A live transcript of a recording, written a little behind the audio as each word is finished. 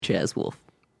Jazz Wolf.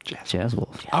 Jazz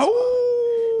Wolf.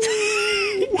 Oh!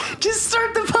 Just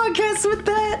start the podcast with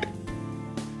that.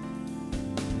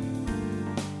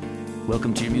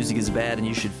 Welcome to Your Music is Bad and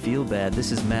You Should Feel Bad.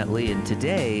 This is Matt Lee, and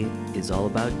today is all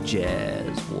about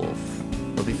Jazz Wolf.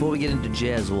 But before we get into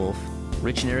Jazz Wolf,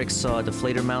 Rich and Eric saw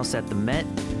Deflator Mouse at the Met.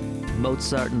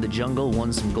 Mozart in the Jungle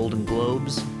won some Golden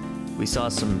Globes. We saw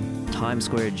some Times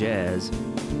Square jazz.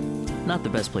 Not the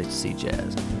best place to see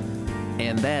jazz.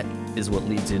 And that is what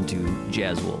leads into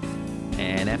Jazz Wolf.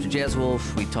 And after Jazz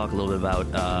Wolf, we talk a little bit about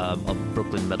a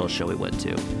Brooklyn metal show we went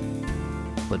to.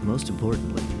 But most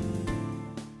importantly,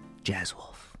 Jazz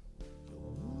Wolf.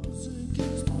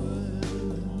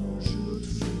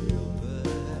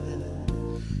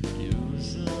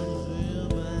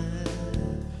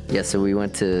 Yeah, so we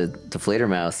went to Deflator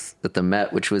Mouse at the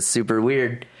Met, which was super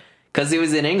weird because it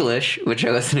was in English, which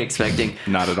I wasn't expecting.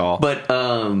 Not at all.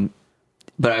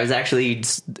 But I was actually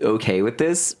okay with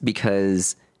this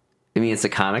because, I mean, it's a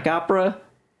comic opera.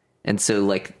 And so,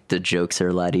 like, the jokes are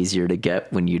a lot easier to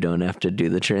get when you don't have to do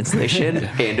the translation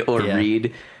or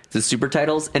read the super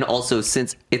titles. And also,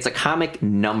 since it's a comic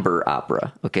number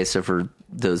opera, okay, so for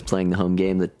those playing the home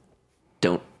game that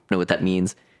don't know what that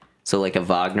means, so like a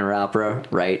Wagner opera,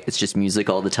 right? It's just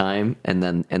music all the time,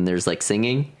 and there's like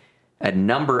singing. A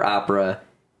number opera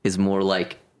is more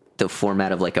like the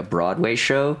format of like a Broadway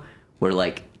show, where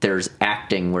like there's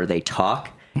acting where they talk,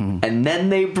 and then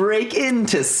they break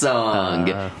into song,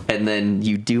 and then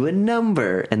you do a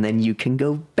number, and then you can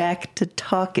go back to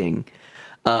talking.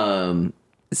 So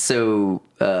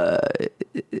yeah,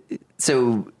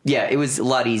 it was a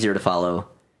lot easier to follow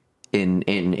in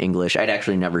English. I'd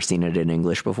actually never seen it in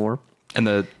English before. And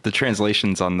the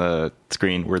translations on the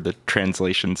screen were the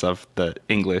translations of the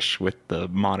English with the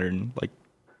modern, like,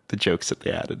 the jokes that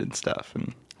they added and stuff.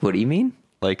 And What do you mean?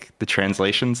 like the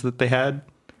translations that they had.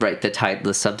 Right,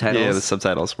 the subtitles. Yeah, the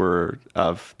subtitles were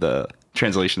of the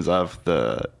translations of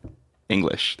the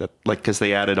English. That, like, because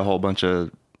they added a whole bunch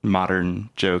of modern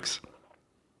jokes.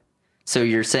 So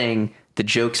you're saying the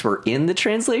jokes were in the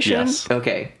translation? Yes.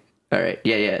 Okay. All right.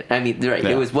 Yeah. I mean, right.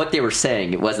 Yeah. It was what they were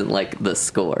saying. It wasn't like the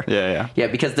score. Yeah. Yeah,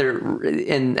 because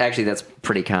and actually that's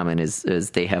pretty common is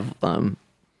they have,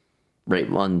 right,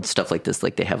 on stuff like this,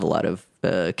 like they have a lot of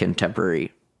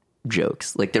contemporary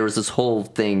jokes. Like there was this whole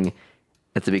thing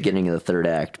at the beginning of the third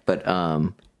act, but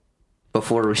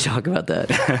before we talk about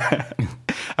that,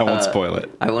 I won't spoil it.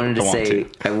 I wanted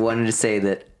to say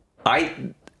that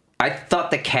I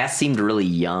thought the cast seemed really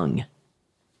young.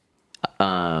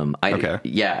 Okay.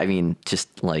 Yeah, I mean,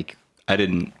 just like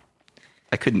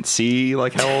I couldn't see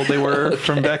like how old they were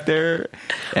from back there,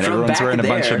 and from everyone's back wearing a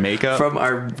bunch there, of makeup. from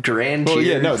our grand. Well,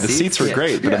 yeah, tier no, the seats were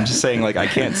great, but I'm just saying, like, I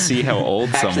can't see how old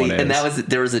Actually, someone is. and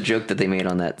there was a joke that they made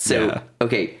on that. So Yeah.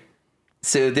 okay,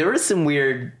 so there was some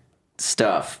weird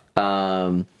stuff.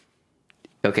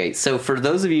 Okay, so for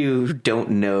those of you who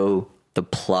don't know the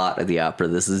plot of the opera,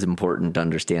 this is important to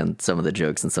understand some of the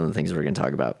jokes and some of the things we're going to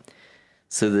talk about.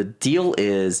 So the deal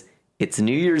is, it's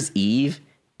New Year's Eve,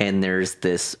 and there's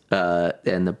this,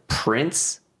 and the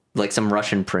prince, like some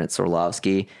Russian prince,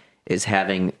 Orlovsky, is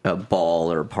having a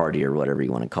ball or a party or whatever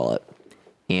you want to call it.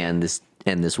 And this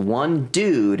one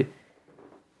dude,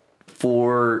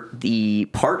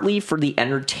 partly for the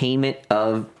entertainment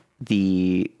of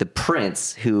the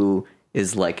prince, who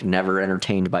is like never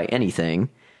entertained by anything.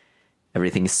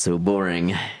 Everything's so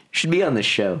boring. Should be on this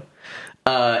show.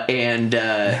 And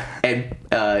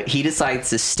he decides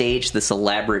to stage this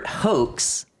elaborate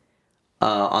hoax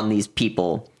on these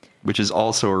people, which is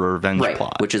also a revenge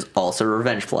plot. Which is also a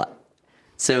revenge plot.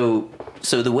 So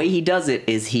the way he does it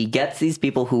is he gets these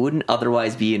people who wouldn't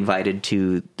otherwise be invited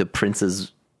to the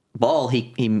prince's ball.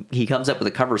 He comes up with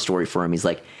a cover story for him. He's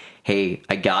like, "Hey,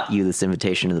 I got you this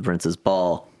invitation to the prince's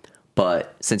ball,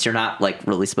 but since you're not like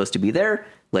really supposed to be there,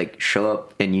 like show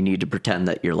up and you need to pretend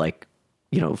that you're like,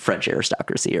 you know, French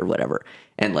aristocracy or whatever."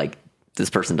 And like, this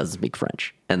person doesn't speak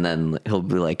French. And then he'll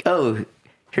be like, "Oh,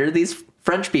 here are these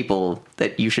French people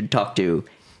that you should talk to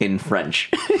in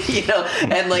French," you know,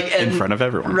 and like, in front of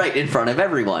everyone, right? In front of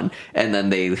everyone. And then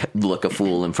they look a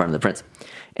fool in front of the prince.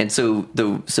 And so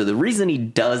the reason he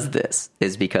does this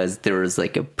is because there was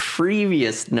like a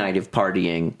previous night of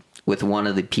partying with one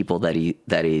of the people that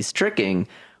he's tricking,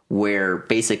 where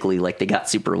basically like they got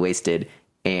super wasted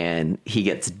and he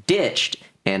gets ditched,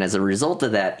 and as a result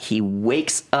of that, he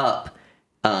wakes up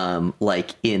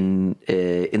like in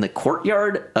the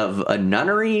courtyard of a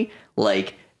nunnery,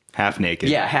 like half naked.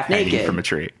 Yeah, half naked, hanging from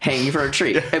a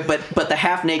tree. But the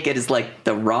half naked is like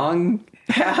the wrong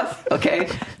half. Okay,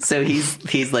 so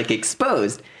he's like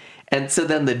exposed, and so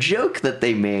then the joke that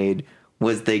they made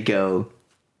was they go,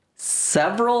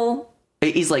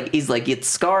 he's like it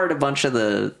scarred a bunch of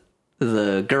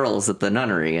the girls at the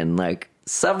nunnery, and like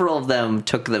several of them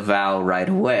took the vow right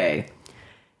away.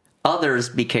 Others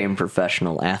became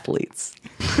professional athletes.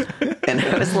 And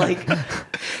I was like,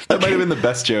 That might have been the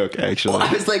best joke, actually.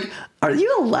 I was like, are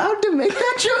you allowed to make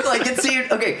that joke? Like, it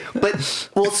seemed okay, but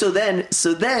well, so then,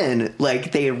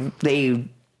 like they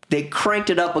cranked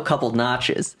it up a couple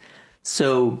notches.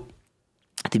 So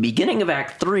the beginning of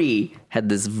Act 3 had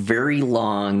this very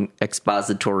long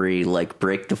expository, like,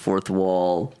 break the fourth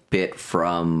wall bit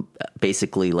from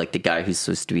basically like the guy who's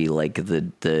supposed to be like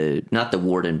the not the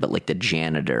warden, but like the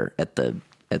janitor at the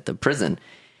prison,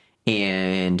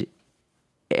 and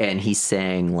he's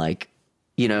saying like,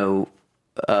 we were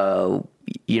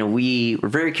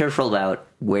very careful about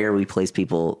where we place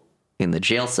people in the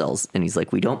jail cells, and he's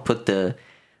like, we don't put the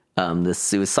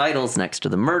suicidals next to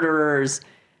the murderers.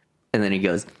 And then he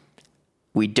goes,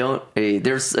 we don't,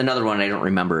 there's another one I don't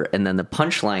remember. And then the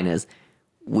punchline is,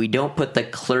 we don't put the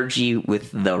clergy with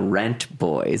the rent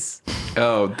boys.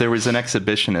 Oh, there was an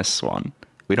exhibitionist one.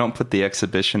 We don't put the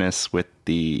exhibitionists with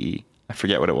the, I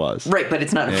forget what it was. Right, but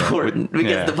it's not important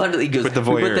because the punchline, he goes, with the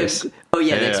voyeurs. The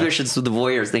exhibitionists with the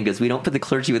voyeurs thing goes, we don't put the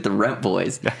clergy with the rent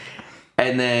boys.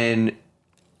 And then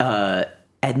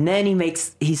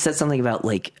he said something about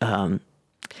like,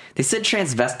 they said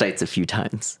transvestites a few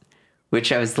times.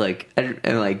 Which I was like, I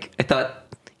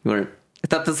thought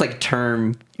that's like a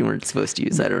term you weren't supposed to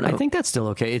use. I don't know. I think that's still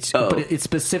okay. But it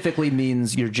specifically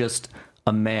means you're just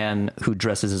a man who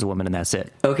dresses as a woman, and that's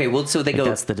it. Okay, well, so they go.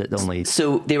 That's the only.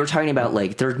 So they were talking about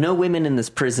like there are no women in this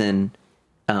prison.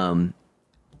 They're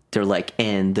like,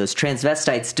 and those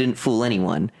transvestites didn't fool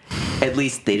anyone. At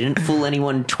least they didn't fool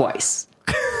anyone twice.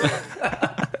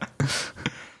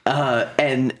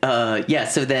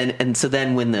 So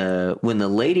then when the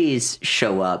ladies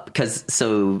show up,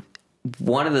 so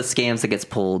one of the scams that gets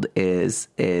pulled is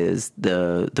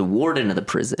the warden of the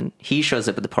prison. He shows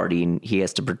up at the party and he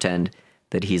has to pretend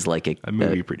that he's like a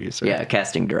movie producer. Yeah, a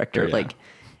casting director. Yeah. Like,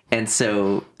 and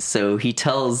so he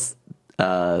tells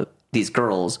these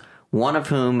girls, one of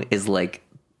whom is like,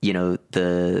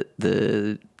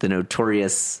 the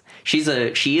notorious. She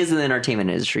is in the entertainment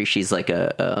industry. She's like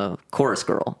a chorus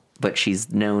girl, but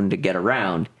she's known to get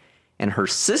around. And her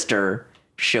sister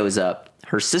shows up.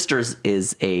 Her sister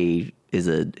is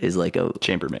like a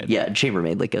chambermaid. Yeah,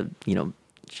 chambermaid. Like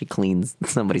she cleans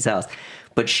somebody's house.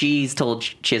 But she's told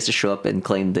she has to show up and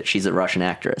claim that she's a Russian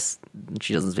actress.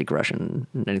 She doesn't speak Russian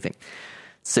or anything.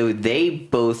 So they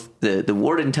both the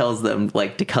warden tells them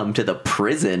like to come to the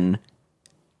prison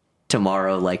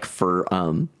tomorrow, like for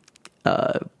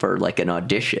like an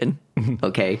audition.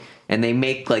 Okay. And they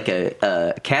make like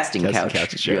a casting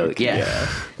couch joke. Yeah.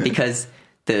 Because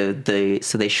so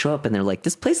they show up and they're like,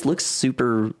 this place looks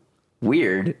super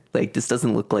weird. Like this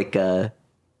doesn't look like a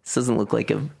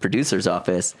producer's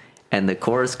office. And the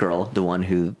chorus girl, the one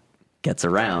who gets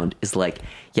around, is like,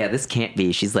 yeah, this can't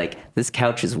be. She's like, this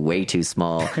couch is way too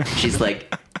small. She's like,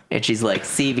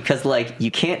 see, because like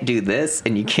you can't do this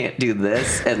and you can't do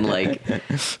this, and like,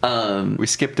 we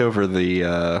skipped over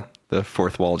the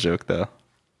fourth wall joke though.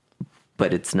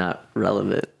 But it's not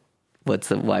relevant.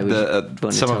 Why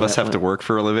would some of us have to work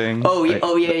for a living? Oh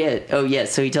yeah.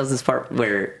 So he tells this part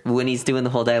where when he's doing the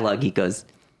whole dialogue, he goes,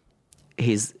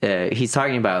 he's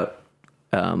talking about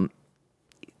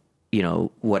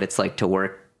what it's like to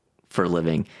work for a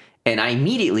living. And I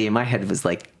immediately in my head was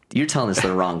like, you're telling us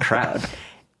the wrong crowd.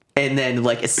 And then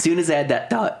like, as soon as I had that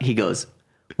thought, he goes,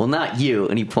 well, not you.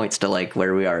 And he points to like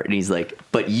where we are. And he's like,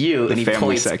 but you. And he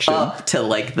points section up to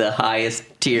like the highest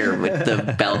tier with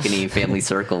the balcony family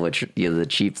circle, which, the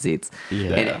cheap seats.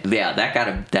 Yeah. And that got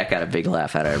a big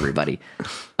laugh out of everybody.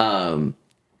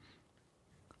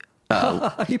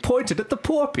 He pointed at the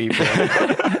poor people.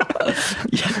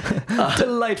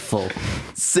 Delightful.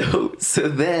 So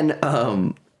then,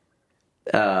 what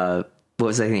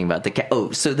was I thinking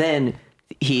about? So then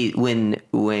when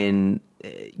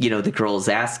the girls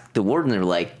ask the warden, they're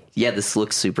like, yeah, this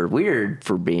looks super weird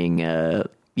for being a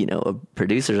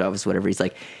producer's office, whatever. He's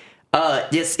like,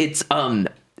 yes, it's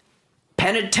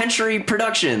Penitentiary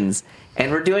Productions,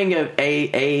 and we're doing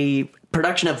a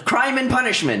production of Crime and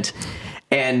Punishment.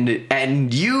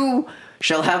 And you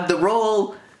shall have the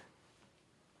role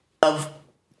of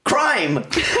crime.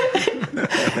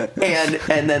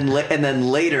 and then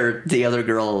later the other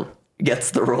girl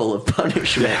gets the role of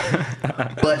punishment.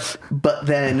 but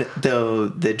then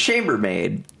the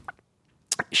chambermaid,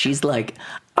 she's like,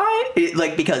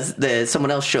 because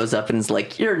someone else shows up and is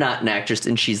like, you're not an actress,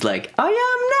 and she's like, I am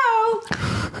now.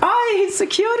 I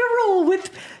secured a role with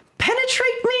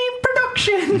Penetrate Me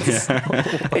Productions.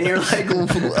 And you're like,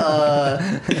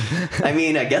 I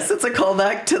mean, I guess it's a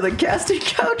callback to the casting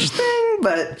couch thing,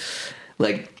 but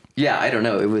like, yeah, I don't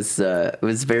know. It was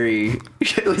very,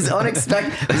 it was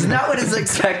unexpected. It was not what I was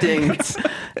expecting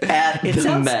at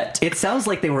the Met. It sounds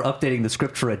like they were updating the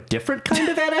script for a different kind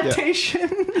of adaptation.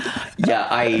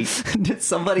 Yeah, Did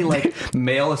somebody like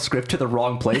mail a script to the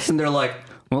wrong place and they're like,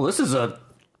 well, this is a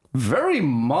very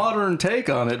modern take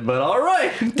on it, but all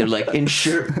right. They're like,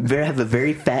 they have a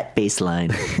very fat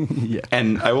baseline. Yeah.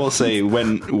 And I will say,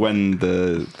 when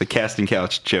the casting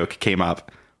couch joke came up,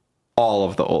 all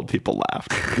of the old people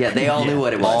laughed. Yeah, they all knew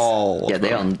what it was.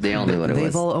 They all knew what it was.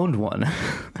 They've all owned one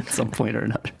at some point or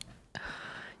another.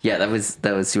 Yeah, that was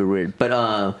super weird. But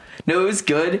no, it was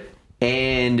good.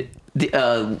 And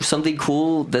something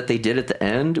cool that they did at the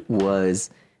end was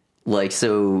like,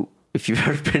 so if you've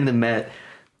ever been to the Met,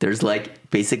 there's like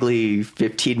basically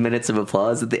 15 minutes of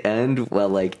applause at the end while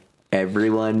like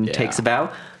everyone takes a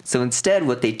bow. So instead,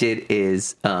 what they did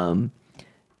is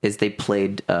they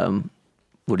played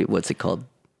what's it called?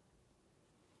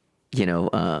 You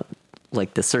know,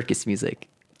 like the circus music.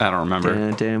 I don't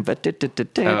remember.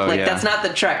 That's not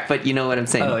the track, but you know what I'm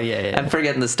saying. Oh yeah. I'm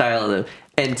forgetting the style of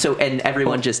and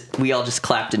everyone we all just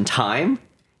clapped in time.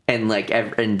 And like,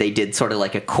 and they did sort of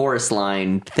like a chorus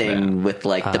line thing with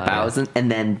like the bows, and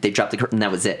then they dropped the curtain, and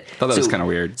that was it. Thought that was kind of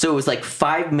weird. So it was like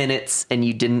 5 minutes, and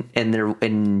you didn't,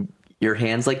 and your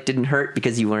hands like didn't hurt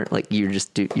because you weren't like you're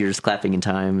just clapping in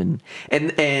time,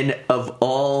 and of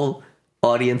all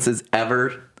audiences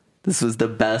ever, this was the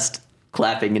best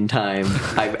clapping in time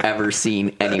I've ever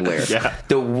seen anywhere. Yeah.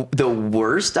 The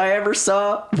worst I ever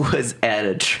saw was at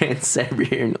a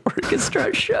Trans-Siberian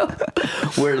Orchestra show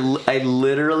where I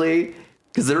literally,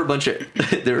 because there were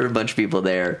a bunch of people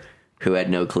there who had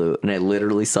no clue, and I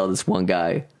literally saw this one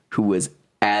guy who was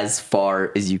as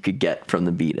far as you could get from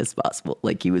the beat as possible.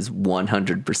 Like he was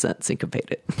 100%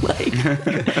 syncopated. Like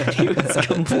he was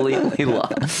completely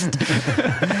lost.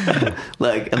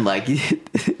 I'm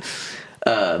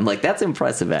like, that's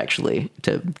impressive actually,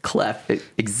 to clap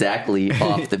exactly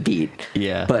off the beat.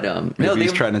 Yeah. But Maybe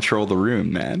he's trying to troll the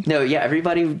room, man. no, yeah,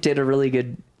 everybody did a really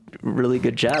good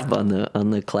job on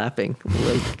the clapping.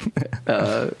 Like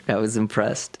I was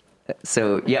impressed.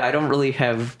 So yeah, I don't really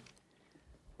have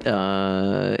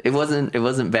it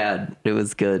wasn't bad. It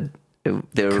was good.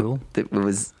 Cool. It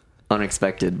was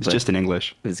unexpected. It's just in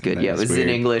English. It was good. That Yeah, it was weird. in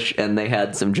English, and they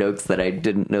had some jokes that I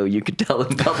didn't know you could tell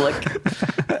in public,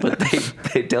 but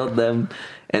they told them,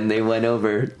 and they went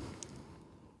over.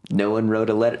 No one wrote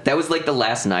a letter. That was like the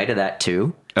last night of that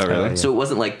too. Oh, really? So it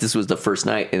wasn't like this was the first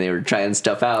night and they were trying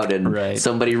stuff out, and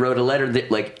somebody wrote a letter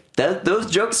that like those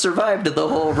jokes survived the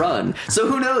whole run. So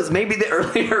who knows? Maybe the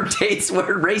earlier dates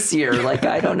were racier. Like,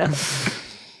 I don't know.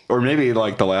 Or maybe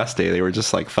like the last day they were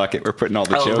just like, fuck it, we're putting all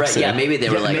the jokes right. in. Yeah, maybe they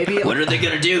were like, what are they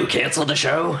going to do? Cancel the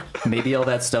show? Maybe all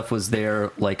that stuff was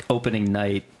there like opening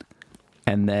night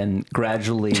and then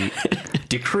gradually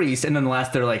decreased. And then the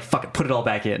last, they're like, fuck it, put it all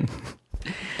back in.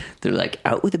 They're like,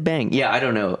 out with a bang. Yeah, I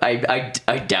don't know. I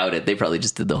doubt it. They probably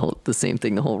just did the same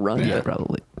thing the whole run. Yeah,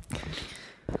 probably.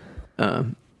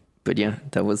 But yeah,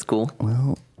 that was cool.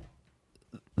 Well,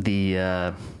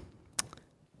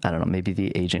 I don't know, maybe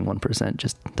the aging 1%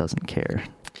 just doesn't care.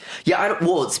 Yeah,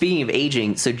 well, speaking of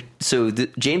aging, so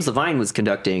James Levine was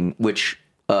conducting, which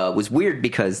was weird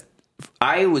because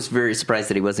I was very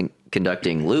surprised that he wasn't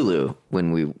conducting Lulu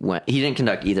when we went. He didn't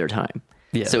conduct either time.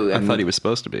 Yeah, so I thought he was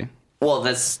supposed to be. Well,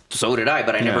 so did I,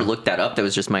 but I never looked that up. That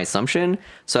was just my assumption.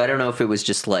 So I don't know if it was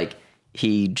just like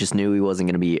he just knew he wasn't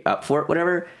going to be up for it,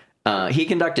 whatever. He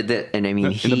conducted that, and I mean,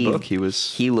 in the book,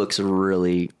 he looks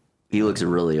really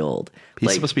old. He's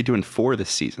like, supposed to be doing 4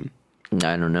 this season.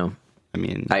 I don't know. I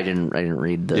mean, I didn't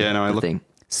read the thing.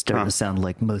 Starting to sound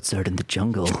like Mozart in the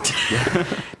Jungle.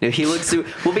 No, he looks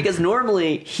because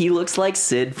normally he looks like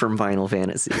Sid from Final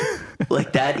Fantasy.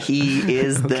 Like that, he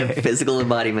is the physical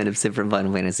embodiment of Sid from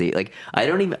Final Fantasy. Like I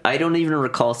don't even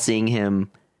recall seeing him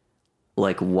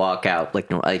like walk out. Like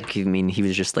no, I mean, he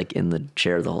was just like in the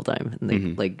chair the whole time,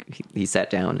 and they, he sat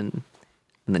down and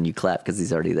then you clap because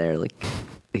he's already there. Like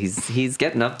he's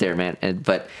getting up there, man.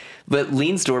 But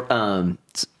Leensdorf,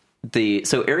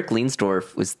 so Eric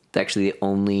Leensdorf was actually the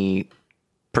only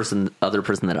other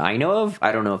person that I know of.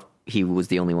 I don't know if he was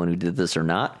the only one who did this or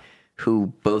not, who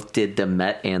both did the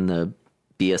Met and the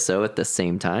BSO at the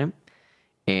same time.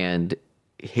 And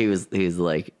he was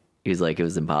like it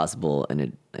was impossible, and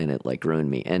it like ruined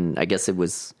me. And I guess it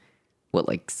was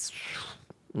like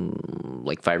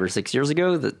 5 or 6 years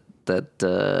ago that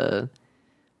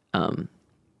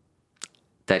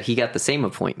he got the same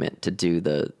appointment to do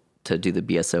the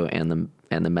BSO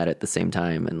and the Met at the same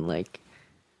time, and like,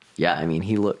 yeah, I mean,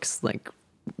 he looks like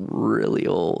really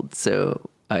old. So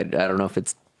I don't know if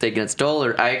it's taking its toll,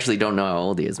 or I actually don't know how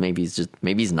old he is. Maybe he's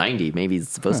 90. Maybe he's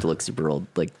supposed to look super old.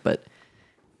 Like, but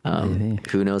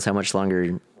who knows how much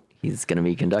longer he's going to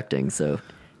be conducting? So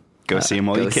Go see him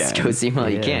while you can. Go see him while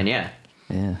you can. Yeah.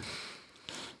 Yeah.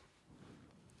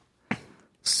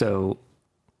 So,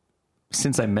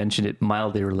 since I mentioned it,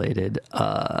 mildly related,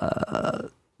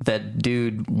 that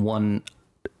dude won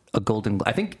a Golden.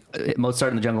 I think Mozart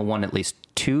in the Jungle won at least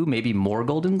 2, maybe more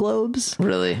Golden Globes.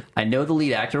 Really? I know the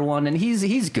lead actor won, and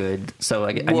he's good. So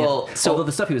although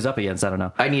the stuff he was up against, I don't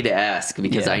know. I need to ask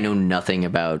because Yeah. I know nothing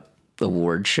about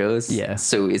award shows. Yeah.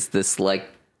 So is this like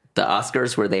the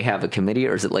Oscars where they have a committee,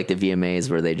 or is it like the VMAs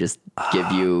where they just give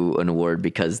you an award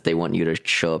because they want you to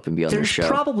show up and be on their There's show?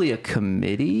 probably a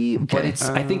committee, but Okay.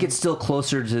 I think it's still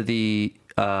closer to the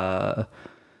Oscars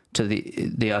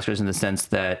in the sense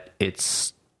that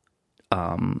it's.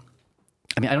 I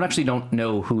mean, I don't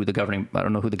know who the governing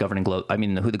globe. I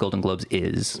mean, who the Golden Globes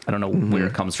is. I don't know where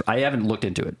it comes from. I haven't looked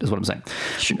into it. Is what I'm saying.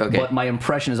 Okay. But my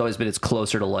impression has always been it's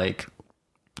closer to like.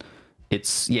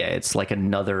 It's like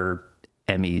another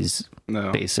Emmys,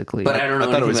 No. basically. But I don't know.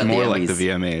 I thought it was anything more about like the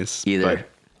Emmys VMAs. either.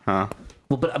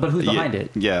 but who's behind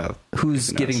it? Yeah. Who's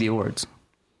Who giving knows? the awards?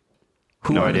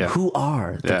 No idea. Who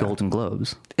are the Yeah. Golden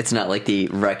Globes? It's not like the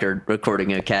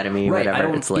Recording Academy or whatever. I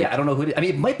don't. It's like I don't know who. I mean,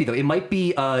 it might be though. It might be.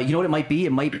 You know what it might be?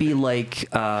 It might be like.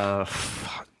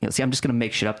 See, I'm just gonna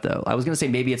make shit up though. I was gonna say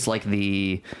maybe it's like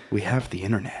We have the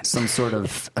internet. some sort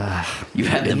of. you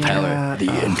have the power.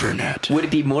 The internet. Would it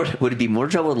be more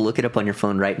trouble to look it up on your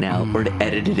phone right now or to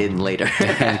edit it in later after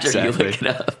you Exactly. look it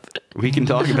up? We can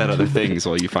talk about other things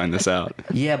while you find this out.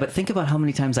 Yeah, but think about how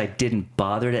many times I didn't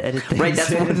bother to edit things. Right,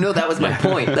 that was my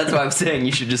point. That's why I'm saying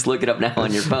you should just look it up now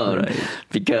on your phone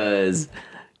because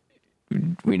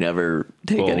we never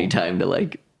take any time to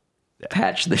like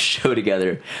patch the show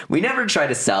together. We never try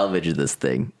to salvage this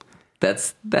thing.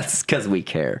 That's because we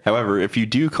care. However, if you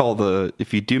do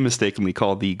mistakenly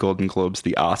call the Golden Globes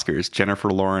the Oscars, Jennifer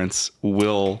Lawrence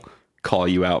will call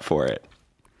you out for it.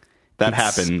 That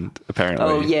happened apparently.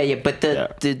 Oh yeah, but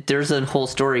there's a whole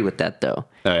story with that though.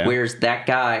 Oh, yeah? Where's that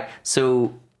guy?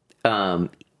 So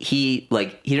he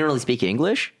didn't really speak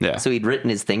English. Yeah. So he'd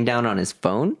written his thing down on his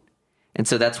phone. And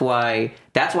so that's why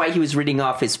he was reading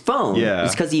off his phone. Yeah.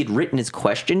 It's because he had written his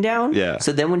question down. Yeah.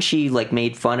 So then when she like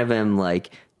made fun of him, like,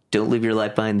 don't live your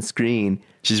life behind the screen.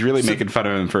 She's really making fun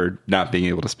of him for not being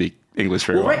able to speak English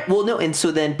very well. Right. Well, no. And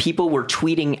so then people were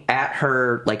tweeting at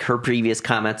her, like her previous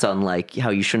comments on like how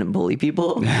you shouldn't bully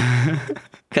people.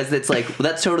 Because it's like, well,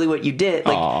 that's totally what you did.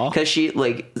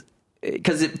 Like,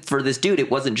 because for this dude, it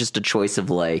wasn't just a choice of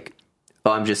like,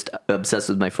 oh, I'm just obsessed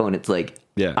with my phone. It's like,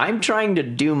 Yeah. I'm trying to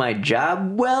do my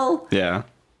job well, Yeah.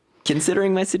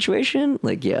 considering my situation.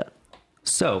 Like, yeah.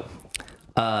 So,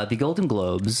 the Golden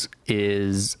Globes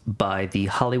is by the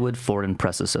Hollywood Foreign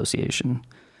Press Association,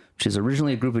 which is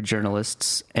originally a group of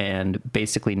journalists, and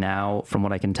basically now, from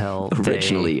what I can tell,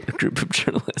 Originally a group of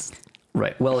journalists.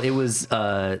 right. Well, it was.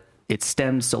 It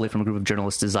stemmed solely from a group of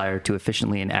journalists' desire to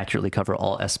efficiently and accurately cover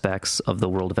all aspects of the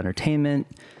world of entertainment.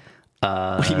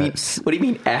 What do you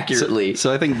mean accurately?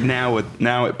 So I think now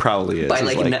it probably is. by It's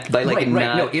like right.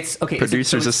 not, No, it's okay.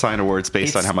 producers so assign awards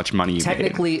based on how much money you made.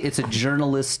 technically, it's a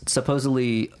journalist,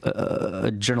 supposedly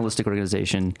a journalistic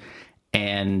organization,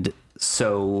 and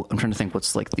so I'm trying to think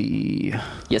what's like the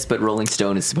yes, but Rolling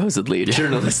Stone is supposedly a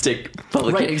journalistic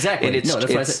publication. right exactly. And No,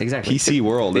 that's what I said exactly. PC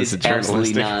World is a It's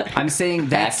absolutely journalistic. not I'm saying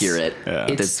that's accurate. Yeah.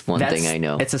 That's one thing I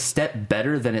know. It's a step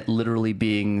better than it literally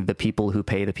being the people who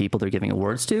pay the people they're giving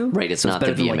awards to. Right, it's not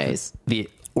better the than, like, VMAs.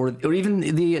 or even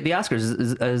the Oscars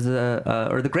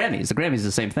or the Grammys. The Grammys is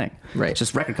the same thing. Right. It's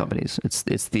just record companies.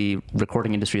 It's the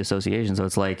Recording Industry Association. So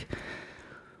it's like,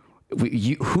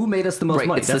 who made us the most Right,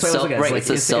 money? it's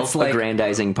the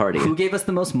self-aggrandizing party. Who gave us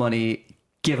the most money?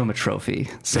 Give them a trophy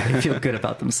so they feel good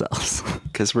about themselves.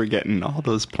 Because we're getting all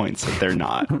those points that they're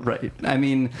not. Right. I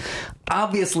mean,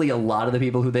 obviously, a lot of the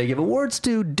people who they give awards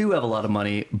to do have a lot of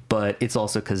money, but it's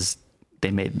also because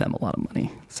they made them a lot of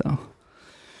money. So,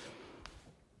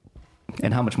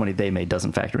 and how much money they made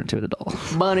doesn't factor into it at all.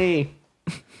 Money.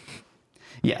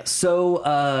 Yeah. So,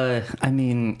 I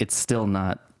mean, it's still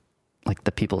not like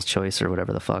the People's Choice or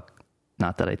whatever the fuck.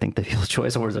 Not that I think the People's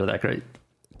Choice Awards are that great,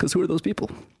 because who are those people?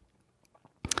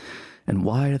 And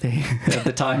why do they have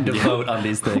the time to vote on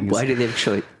these things? Why do they have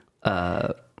choice?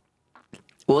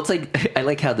 Well, it's like I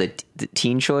like how the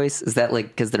teen choice is that like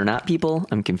because they're not people.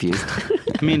 I'm confused.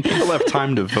 I mean, people have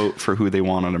time to vote for who they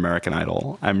want on American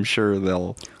Idol. I'm sure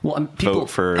they'll vote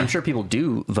for. I'm sure people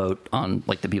do vote on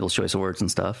like the People's Choice Awards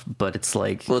and stuff, but it's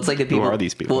like, Well, it's like the people. are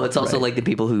these people? Well, it's also Right. like the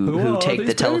people who are take the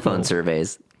these telephone people?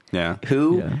 surveys. Yeah.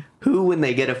 Who, when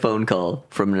they get a phone call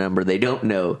from a number they don't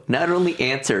know, not only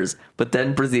answers, but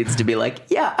then proceeds to be like,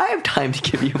 yeah, I have time to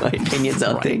give you my opinions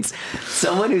on things.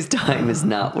 Someone whose time is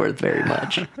not worth very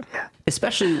much.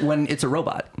 especially when it's a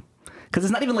robot, because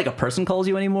it's not even like a person calls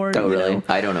you anymore. Oh, you really? know?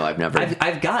 I don't know. I've never.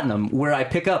 I've gotten them where I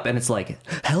pick up and it's like,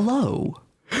 hello.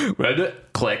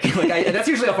 Click. That's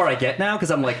usually how far I get now,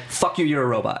 because I'm like, fuck you, you're a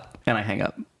robot, and I hang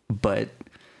up. But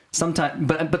sometimes,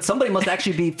 but somebody must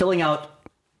actually be filling out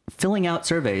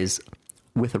surveys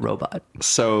with a robot.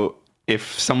 So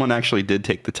if someone actually did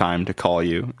take the time to call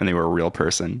you and they were a real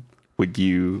person, would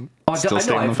you still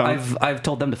stay on the phone? I've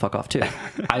told them to fuck off too.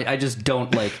 I just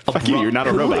don't like. Fuck you, you're not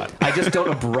a robot. I just don't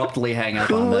abruptly hang up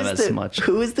on them as much.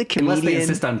 Who is the comedian? Unless they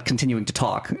insist on continuing to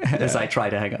talk as I try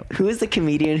to hang up. Who is the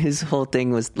comedian whose whole thing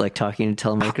was like talking to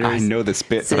telemarketers? I know this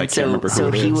bit, but I can't remember who So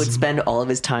it he is. would spend all of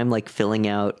his time like filling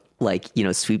out like, you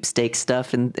know, sweepstakes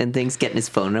stuff and things, getting his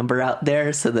phone number out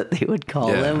there so that they would call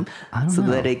Yeah. him. So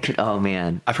that it could. Oh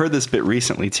man. I've heard this bit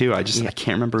recently too. I can't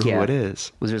remember who Yeah. it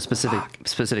is. Was there a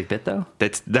specific bit though?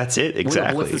 That's it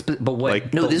exactly. What's the but what?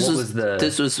 Like, No, but this what was the.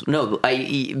 this was no. But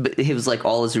it was like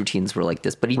all his routines were like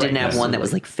this, but he didn't have one that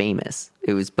was like famous.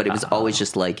 It was always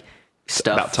just like About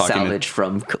stuff talking to salvaged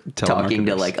from talking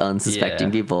to telemarketers. like unsuspecting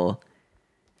Yeah. people.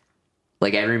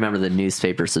 Like I remember the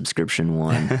newspaper subscription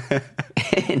one,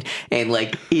 and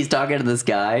like he's talking to this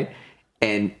guy,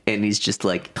 and he's just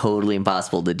like totally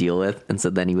impossible to deal with, and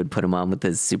so then he would put him on with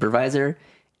his supervisor,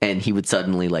 and he would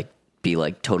suddenly like be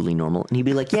like totally normal, and he'd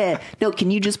be like, yeah, no,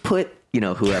 can you just put, you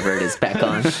know, whoever it is back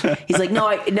on? He's like, no,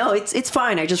 it's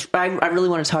fine. I really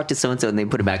want to talk to so and so, and they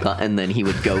put it back on, and then he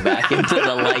would go back into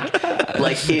the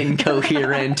like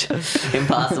incoherent,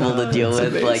 impossible to deal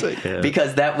with, like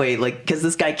because that way, like because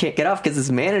this guy can't get off because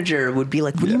his manager would be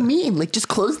like, what do you mean? Like just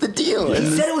close the deal. He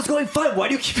said it was going fine. Why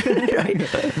do you keep it? Right?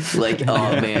 Like,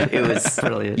 oh man, it was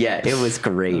Brilliant. Yeah, it was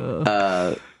great.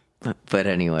 But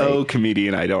anyway, oh,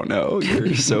 comedian, I don't know.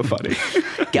 You're so funny.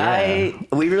 Guy,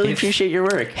 we really appreciate your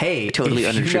work. Hey, totally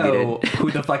if unattributed. you know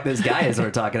who the fuck this guy is we're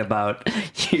talking about,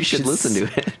 You should listen to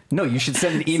it. No, you should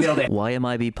send an email to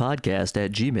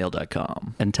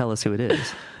ymibpodcast@gmail.com and tell us who it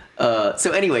is. So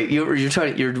anyway, you want to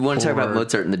talk about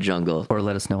Mozart in the Jungle? Or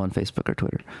let us know on Facebook or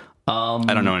Twitter. I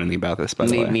don't know anything about this, by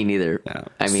the way. Me neither. Yeah.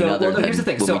 I mean, So, other well, no, than here's the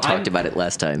thing. when So we talked about it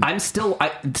last time. I'm still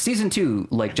season 2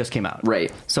 like just came out. Right.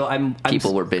 So I'm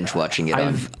People were binge watching it.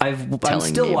 I'm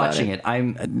telling still me about watching it.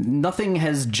 Nothing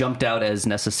has jumped out as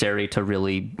necessary to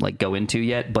really like go into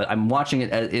yet, but I'm watching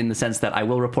it in the sense that I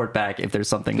will report back if there's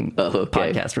something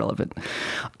okay. podcast relevant.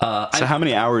 So how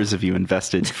many hours have you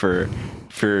invested for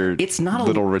It's not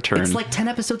little a return? It's like 10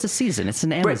 episodes a season. It's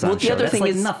an Amazon Well, the show. other That's thing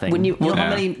like is nothing. when you know how Yeah.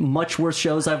 many much worse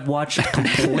shows I've watched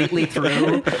completely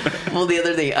through. Well, the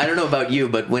other thing, I don't know about you,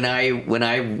 but when I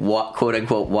quote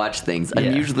unquote watch things, I'm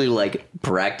Yeah. usually like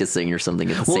practicing or something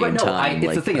at the Well, same right, no, time.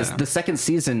 it's the thing is the second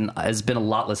season has been a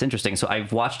lot less interesting. So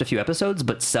I've watched a few episodes,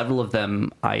 but several of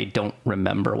them I don't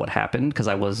remember what happened because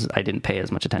I didn't pay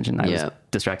as much attention. I was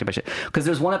distracted by shit. Because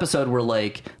there's one episode where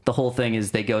like the whole thing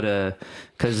is they go to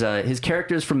because his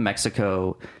character's from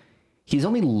Mexico. He's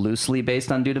only loosely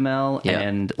based on Dudamel,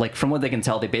 and like from what they can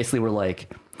tell, they basically were like,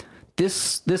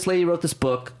 this lady wrote this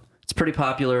book. It's pretty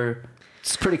popular.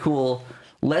 It's pretty cool.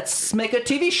 Let's make a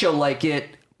TV show like it.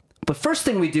 But first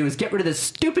thing we do is get rid of this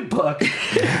stupid book.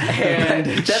 And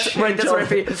that's right. That's what I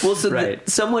figured. Well, so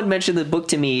someone mentioned the book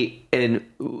to me and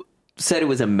said it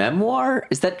was a memoir.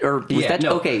 Is that or was that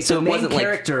no, okay? So the it main wasn't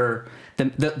character.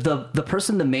 The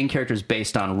person the main character is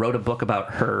based on wrote a book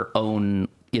about her own.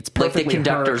 It's like perfectly the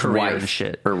conductor's her career wife and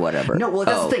shit or whatever. No, well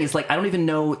that's the thing. It's like I don't even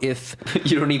know if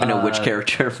you don't even know which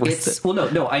character was it's. Well,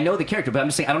 no, I know the character, but I'm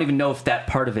just saying I don't even know if that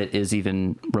part of it is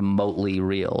even remotely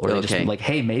real, or they just like,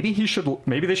 hey, maybe they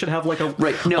should have like a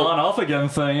on off again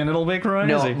thing, and it'll be crazy.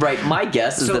 No, right. My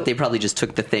guess is that they probably just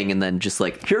took the thing and then just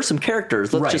like, here's some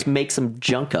characters. Let's just make some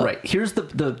junk up. Right. Here's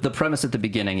the premise at the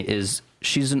beginning is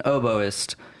she's an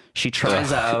oboist. She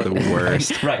tries out the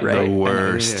worst, right? The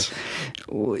worst.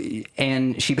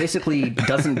 And she basically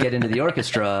doesn't get into the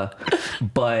orchestra,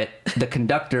 but the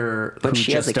conductor who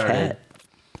she just has a started, cat.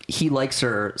 He likes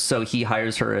her, so he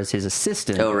hires her as his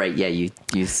assistant. Oh, right. Yeah, you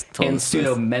told and us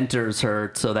pseudo this. mentors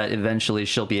her so that eventually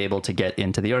she'll be able to get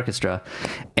into the orchestra.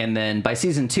 And then by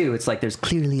season 2, it's like there's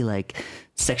clearly like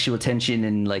sexual tension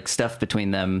and like stuff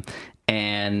between them.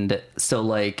 And so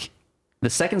like the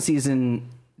second season,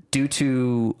 due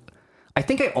to I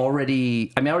think I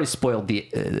already spoiled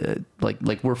the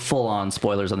like we're full on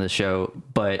spoilers on this show,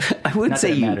 but I wouldn't not say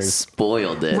that it you matters.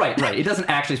 spoiled it. Right. It doesn't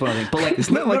actually spoil anything, but like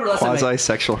Isn't that like remember last time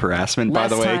quasi-sexual harassment, by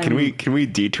the last way? time- Can we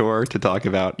detour to talk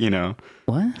about,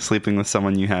 what? sleeping with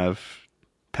someone you have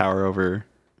power over?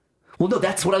 Well, no,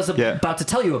 that's what I was about to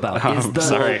tell you about. Oh, Is the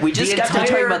sorry. We just the got to talk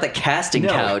entire- about the casting No.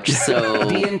 couch, so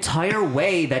the entire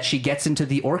way that she gets into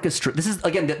the orchestra. This is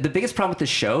again the biggest problem with the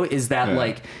show is that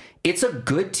like it's a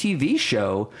good TV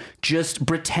show. Just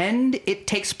pretend it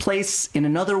takes place in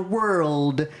another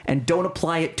world and don't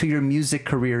apply it to your music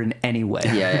career in any way.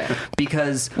 Yeah.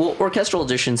 Because well, orchestral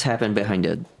auditions happen behind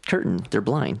a curtain. They're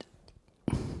blind.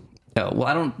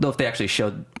 I don't know if they actually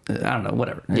showed. I don't know.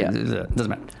 Whatever. Yeah. It doesn't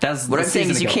matter. That's What a I'm saying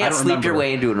season is you ago. I can't don't sleep your remember.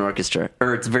 way into an orchestra,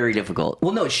 or it's very difficult.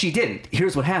 Well, no, she didn't.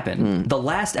 Here's what happened. The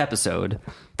last episode,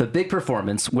 the big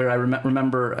performance, where I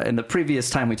remember in the previous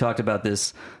time we talked about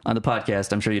this on the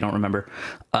podcast, I'm sure you don't remember.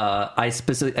 I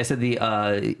said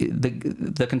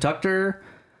the conductor,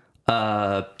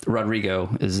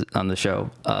 Rodrigo, is on the show,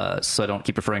 so I don't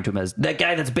keep referring to him as that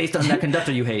guy that's based on that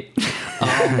conductor you hate.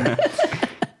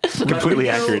 Completely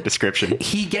Rodrigo, accurate description.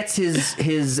 He gets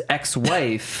his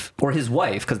ex-wife or his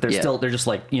wife, because they're just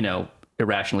like,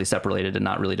 irrationally separated and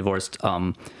not really divorced,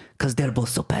 because they're both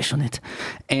so passionate,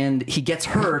 and he gets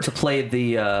her to play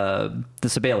the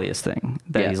Sibelius thing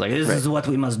that he's like, this is what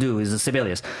we must do, is the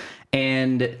Sibelius.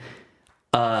 And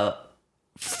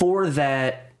for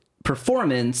that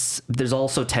performance, there's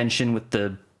also tension with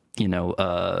the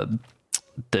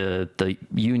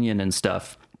union and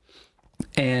stuff.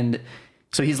 And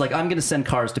so he's like, I'm going to send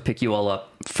cars to pick you all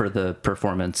up for the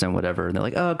performance and whatever. And they're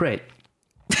like, oh, great.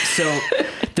 So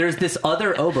there's this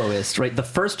other oboist, right? The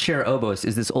first chair oboist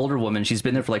is this older woman. She's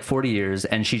been there for like 40 years,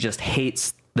 and she just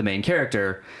hates the main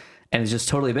character and is just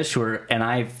totally a bitch to her. And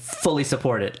I fully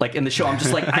support it. Like in the show, I'm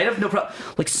just like, I have no problem.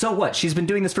 Like, so what? She's been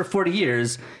doing this for 40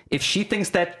 years. If she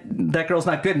thinks that girl's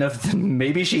not good enough, then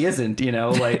maybe she isn't,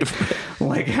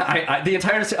 like I the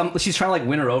entire, she's trying to like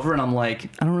win her over. And I'm like,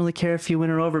 I don't really care if you win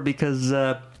her over because,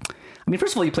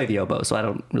 first of all, you play the oboe, so I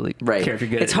don't really care if you're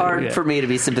good. It's hard for me to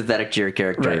be sympathetic to your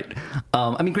character.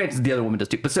 Right. Granted, the other woman does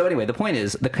too. But so anyway, the point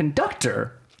is, the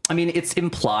conductor, it's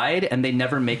implied, and they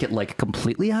never make it like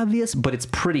completely obvious, but it's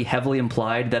pretty heavily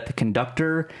implied that the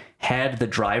conductor had the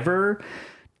driver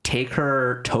take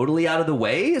her totally out of the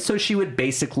way, so she would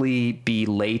basically be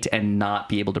late and not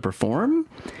be able to perform.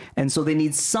 And so they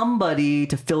need somebody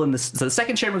to fill in so the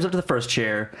second chair moves up to the first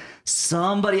chair.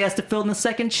 Somebody has to fill in the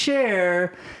second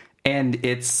chair, and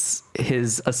it's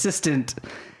his assistant,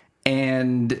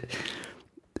 and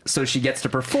so she gets to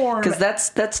perform. Because that's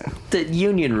the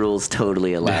union rules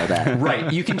totally allow that.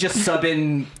 Right. You can just sub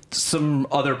in some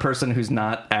other person who's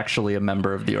not actually a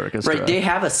member of the orchestra. Right. They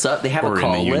have a sub. They have Or a in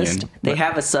call the union. list. They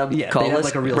have a sub call they have list.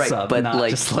 like a real right, sub, but not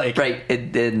just like right.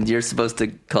 And you're supposed to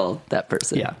call that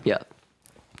person. Yeah. Yeah.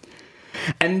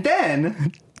 And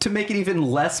then, to make it even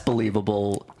less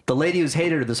believable, the lady who's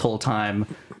hated her this whole time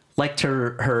liked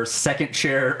her second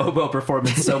chair oboe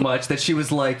performance so much that she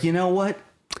was like, you know what?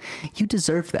 You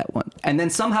deserve that one. And then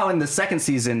somehow in the second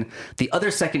season, the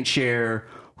other second chair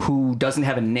who doesn't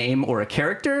have a name or a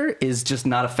character is just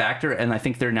not a factor. And I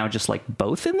think they're now just like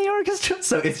both in the orchestra.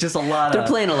 So it's just a lot They're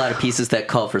playing a lot of pieces that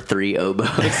call for 3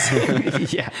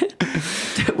 oboes. Yeah.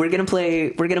 We're gonna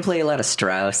play a lot of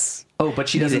Strauss. Oh, but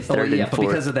she Maybe doesn't. third and But fourth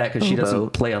because of that, because she oboe. doesn't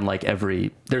play on like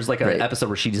every. There's like an Right. episode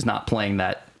where she's not playing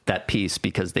that piece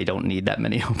because they don't need that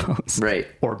many oboes, Right.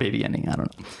 Or baby ending. I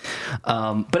don't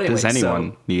know. But anyway, Does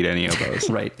anyone need any oboes?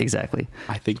 Right, exactly.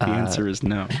 I think the answer is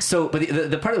no. So, but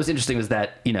the part that was interesting was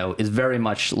that is very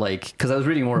much like, because I was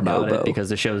reading more about Nobo. it because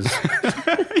the show's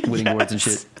winning awards and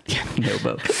shit.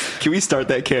 Nobo, Can we start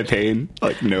that campaign?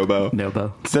 Like Nobo?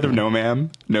 Nobo. Instead of no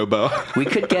ma'am, Nobo. We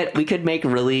could make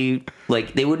really,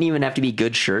 like, they wouldn't even have to be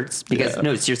good shirts because Yeah.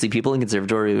 no, seriously, people in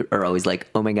conservatory are always like,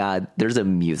 oh my god, there's a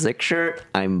music shirt,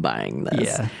 I'm buying this.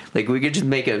 Yeah. Like we could just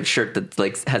make a shirt that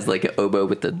like has like an oboe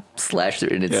with the slash through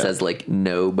it and it Yeah. says like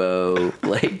Nobo,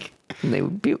 like and they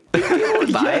would people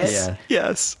would buy it. Yeah.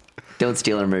 Yes. Don't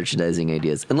steal our merchandising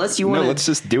ideas unless you want. No, let's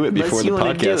just do it before the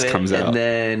podcast comes out. and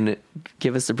then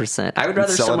give us a percent. I would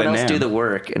rather sell it someone at else do NAMM. the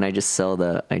work and I just sell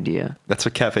the idea. That's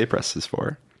what Cafe Press is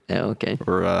for. Oh, okay.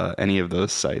 Or any of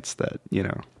those sites that,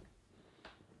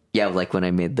 Yeah, like when I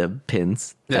made the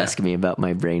pins asking me about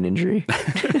my brain injury.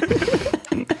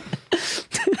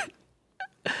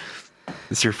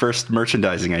 It's your first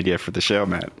merchandising idea for the show,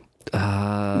 Matt.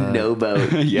 Nobo.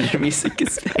 Yeah. Your music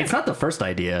is bad. It's not the first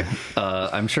idea.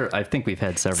 I think we've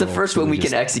had several. It's the first one we can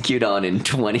just- execute on in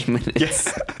 20 minutes.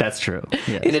 Yes. That's true.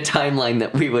 Yes. In a timeline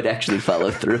that we would actually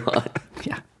follow through on.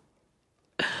 Yeah.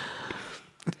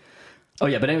 Oh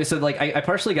yeah, but anyway, so like I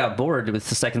partially got bored with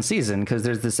the second season because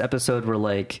there's this episode where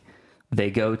like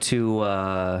they go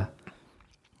to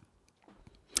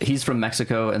he's from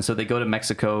Mexico, and so they go to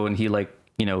Mexico, and he like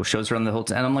shows her on the whole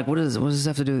and I'm like, what does this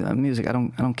have to do with music? I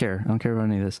don't care about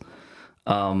any of this.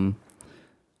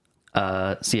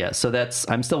 So that's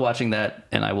I'm still watching that,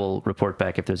 and I will report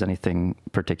back if there's anything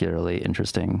particularly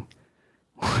interesting,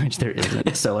 which there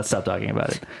isn't. So let's stop talking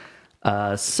about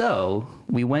it. So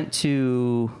we went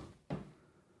to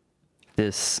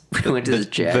this. We went to the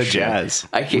jazz. The show. jazz.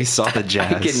 We saw the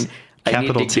jazz.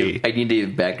 Capital T. I need to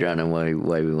give background on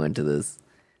why we went to this.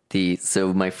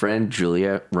 So my friend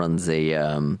Julia runs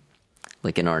a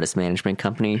like an artist management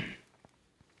company,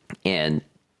 and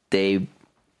they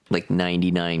like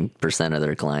 99% of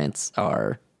their clients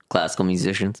are classical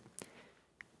musicians.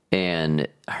 And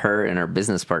her and her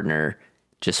business partner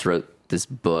just wrote this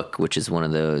book, which is one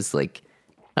of those like,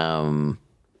 like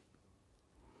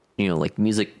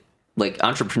music, like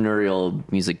entrepreneurial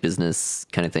music business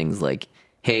kind of things. Like,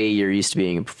 hey, you're used to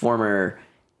being a performer.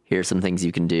 Here's some things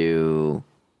you can do,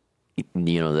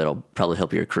 that'll probably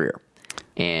help your career.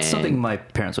 And something my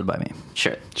parents would buy me.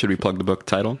 Sure. Should we plug the book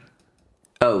title?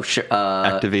 Oh, sure.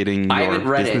 Activating your I haven't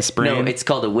read business it. brain? No, it's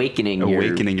called Awakening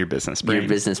Your Business Brain. Your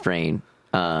Business Brain.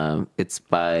 It's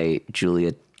by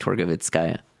Julia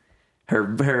Torgovitskaya.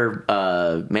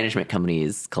 Her management company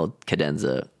is called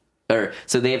Cadenza.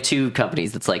 So they have two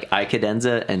companies. It's like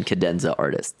iCadenza and Cadenza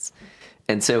Artists.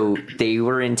 And so they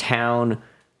were in town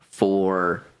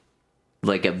for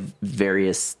like a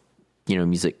various,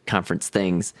 music conference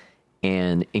things.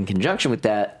 And in conjunction with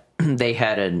that, they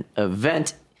had an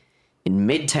event in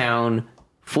Midtown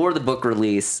for the book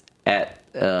release at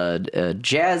a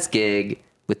jazz gig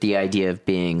with the idea of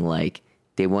being like,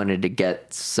 they wanted to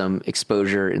get some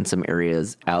exposure in some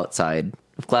areas outside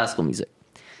of classical music.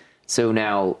 So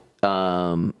now,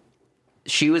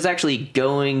 she was actually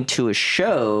going to a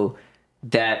show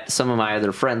that some of my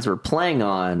other friends were playing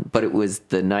on, but it was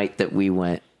the night that we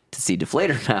went to see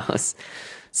Deflator Mouse.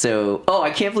 So, I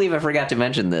can't believe I forgot to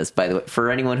mention this, by the way.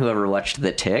 For anyone who ever watched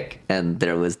The Tick and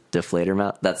there was Deflator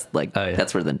Mouse, that's like,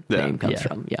 that's where the name comes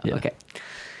from. Yeah, okay.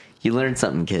 You learned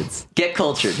something, kids. Get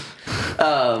cultured.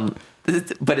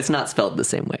 But it's not spelled the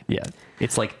same way. Yeah.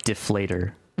 It's like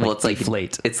deflator. Well, it's like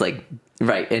deflate. It's like,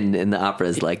 right. And the opera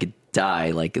is like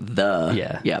die, like the.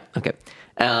 Yeah. Yeah. Okay.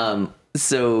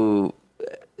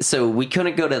 So we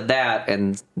couldn't go to that,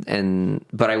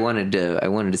 but I wanted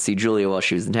to see Julia while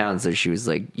she was in town. So she was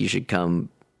like, you should come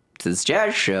to this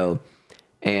jazz show.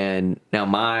 And now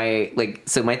my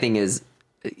thing is,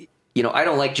 I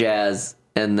don't like jazz.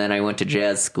 And then I went to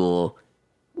jazz school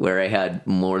where I had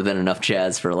more than enough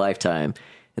jazz for a lifetime.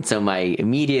 And so my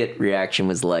immediate reaction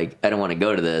was like, I don't want to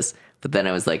go to this. But then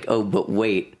I was like, oh, but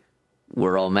wait,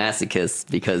 we're all masochists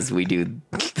because we do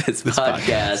this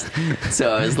podcast.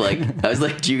 So I was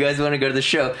like, do you guys want to go to the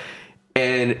show?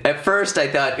 And at first I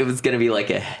thought it was going to be like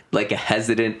a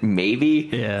hesitant maybe.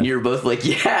 Yeah. You were both like,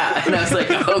 yeah. And I was like,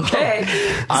 okay.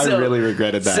 I really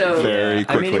regretted that very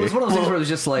quickly. I mean, it was one of those things where it was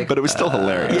just like, but it was still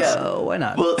hilarious. Yeah. Why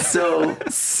not? Well, so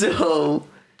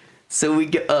we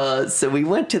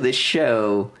went to the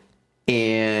show,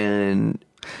 and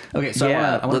okay, so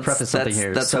I want to preface something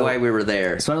here. That's why we were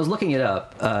there. So I was looking it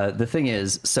up. The thing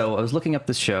is, so I was looking up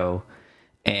this show,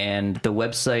 and the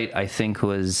website I think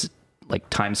was like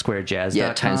timesquarejazz.com.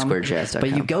 Yeah, timesquarejazz.com.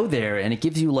 But you go there, and it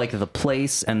gives you like the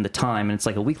place and the time, and it's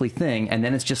like a weekly thing, and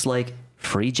then it's just like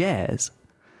free jazz.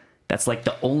 That's like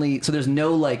the only. So there's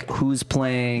no like who's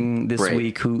playing this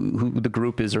week, who the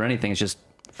group is, or anything. It's just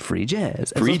free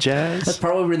jazz. Free jazz. That's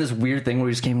probably we're in this weird thing where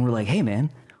we just came and we're like, hey man,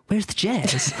 where's the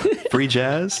jazz? Free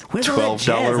jazz. Where's all that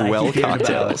jazz $12 I well keep hearing about?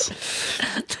 cocktails.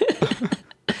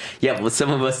 Yeah, well,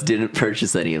 some of us didn't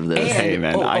purchase any of those. Hey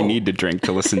man, I need to drink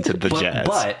to listen to the jazz.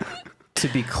 But to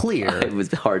be clear, I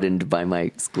was hardened by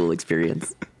my school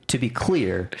experience. To be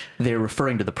clear, they're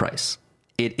referring to the price.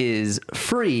 It is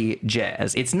free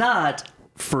jazz. It's not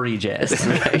free jazz.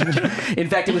 In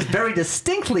fact, it was very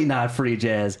distinctly not free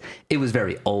jazz. It was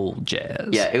very old jazz.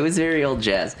 Yeah, it was very old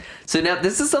jazz. So now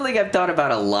this is something I've thought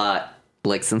about a lot,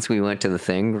 like since we went to the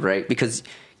thing, right? Because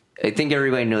I think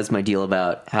everybody knows my deal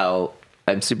about how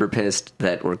I'm super pissed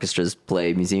that orchestras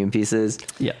play museum pieces.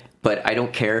 Yeah. But I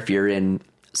don't care if you're in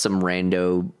some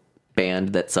rando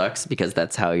band that sucks, because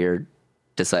that's how you're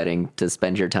deciding to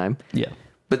spend your time. Yeah.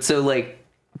 But so like,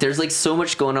 there's like so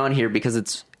much going on here, because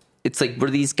it's like, were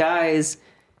these guys,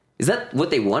 is that what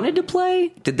they wanted to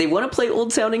play? Did they want to play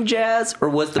old sounding jazz, or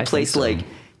was the place like,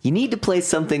 you need to play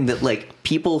something that like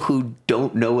people who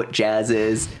don't know what jazz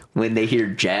is, when they hear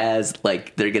jazz,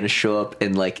 like they're going to show up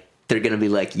and like, they're going to be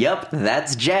like, yep,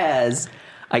 that's jazz.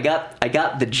 I got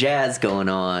the jazz going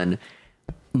on.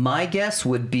 My guess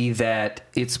would be that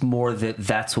it's more that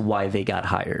that's why they got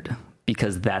hired,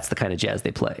 because that's the kind of jazz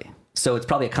they play. So it's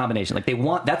probably a combination. Like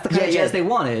that's the kind of jazz they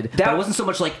wanted. But it wasn't so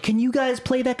much like, can you guys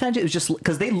play that kind of jazz? It was just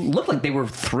because they looked like they were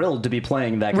thrilled to be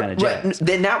playing that kind of jazz. Right.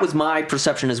 Then that was my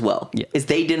perception as well. Yeah. Is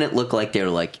they didn't look like they were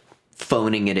like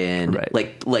phoning it in. Right.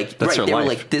 Like That's right. their They were life.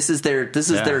 like, this is their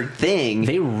thing.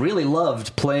 They really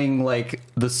loved playing like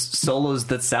the solos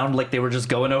that sound like they were just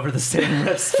going over the same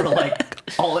riffs for like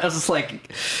all. I was just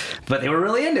like, but they were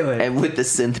really into it. And with the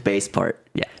synth bass part.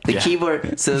 Yeah. The keyboard.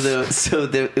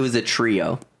 It was a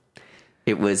trio.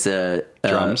 It was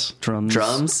Drums.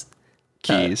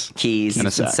 keys, and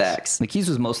a sax. sax. The keys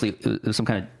was mostly it was some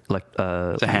kind of like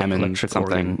a Hammond electric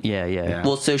something. organ. Yeah.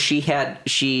 Well, so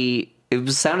it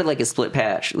sounded like a split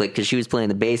patch, like because she was playing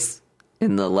the bass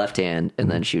in the left hand, and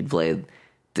then she would play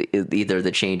either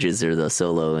the changes or the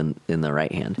solo in the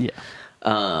right hand. Yeah.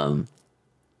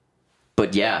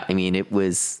 But yeah, I mean, it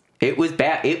was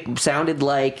bad. It sounded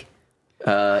like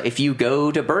if you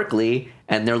go to Berkeley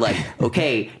and they're like,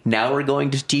 okay, now we're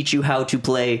going to teach you how to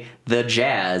play the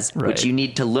jazz, Right. which you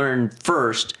need to learn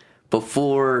first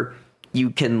before you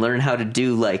can learn how to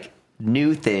do like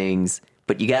new things,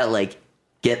 but you gotta like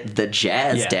get the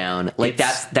jazz down. Like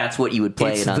that's what you would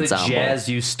play It's in the ensemble. jazz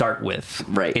you start with.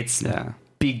 Right. It's Yeah.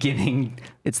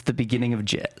 It's the beginning of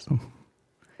jazz.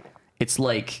 It's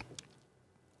like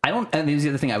and this is the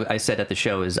other thing I said at the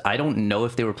show is I don't know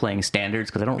if they were playing standards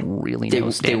because I don't really know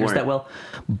They standards weren't. that well,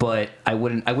 but I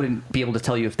wouldn't be able to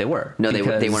tell you if they were. No, they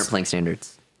because- weren't playing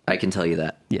standards. I can tell you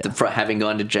that. Yeah. Having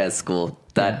gone to jazz school,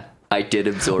 that I did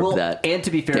absorb that. And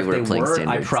to be fair, if weren't they playing were, I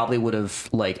standards. probably would have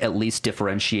like at least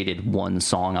differentiated one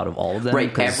song out of all of them.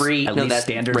 Right, 'cause at least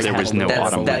standards. right, There was have a no little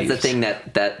autumn bit of That's leaves. the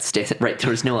thing that stays right. There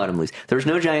was no autumn leaves. There was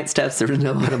no giant steps. There was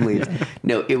no autumn leaves.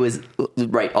 No, it was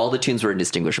right. All the tunes were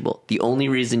indistinguishable. The only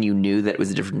reason you knew that it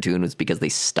was a different tune was because they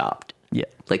stopped. Yeah.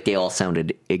 Like they all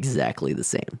sounded exactly the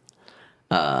same.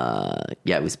 Yeah,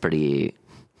 it was pretty.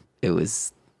 It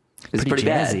was Pretty pretty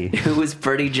jazzy. bad. It was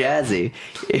pretty jazzy.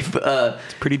 If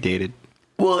It's pretty dated.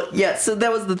 well, yeah, so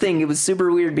that was the thing. It was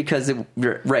super weird because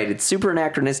it's super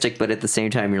anachronistic, but at the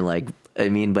same time you're like, I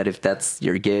mean, but if that's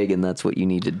your gig and that's what you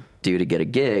need to do to get a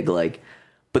gig, like,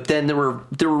 but then there were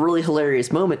really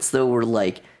hilarious moments though where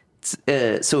like,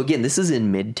 so again, this is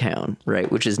in Midtown,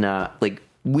 right? Which is not like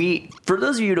for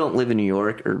those of you who don't live in New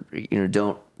York or,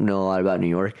 don't know a lot about New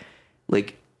York,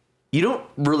 like, you don't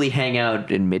really hang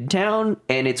out in Midtown,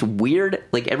 and it's weird.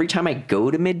 Like every time I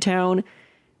go to Midtown,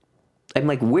 I'm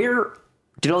like, where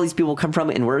did all these people come from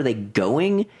and where are they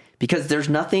going? Because there's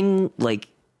nothing like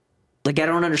I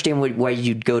don't understand why would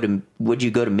you go to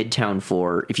Midtown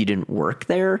for if you didn't work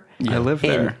there? I live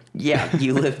there. Yeah,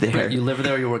 you live there. You live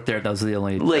there or you work there. Those are the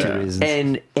only Like, two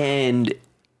reasons.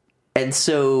 and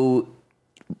so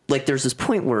like there's this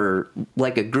point where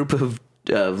like a group of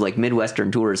like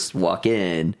Midwestern tourists walk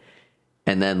in.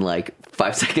 And then, like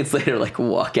 5 seconds later, like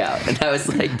walk out, and I was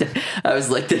like,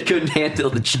 they couldn't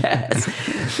handle the jazz,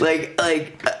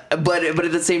 but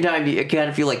at the same time, you kind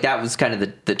of feel like that was kind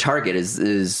of the target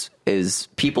is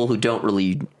people who don't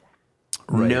really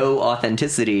know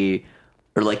authenticity,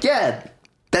 or like, yeah,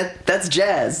 that's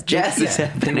jazz. Jazz is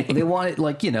happening. They wanted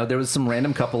there was some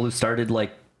random couple who started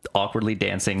like awkwardly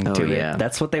dancing to yeah. it.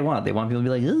 That's what they want. They want people to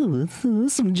be like, "Oh,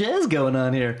 there's some jazz going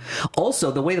on here." Also,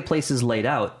 the way the place is laid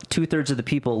out, 2/3 of the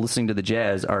people listening to the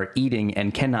jazz are eating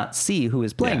and cannot see who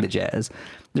is playing the jazz.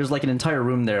 There's like an entire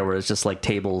room there where it's just like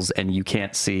tables and you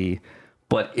can't see,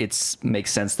 but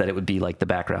makes sense that it would be like the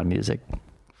background music.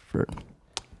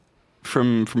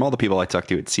 From all the people I talk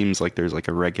to, it seems like there's like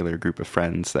a regular group of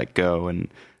friends that go, and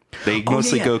they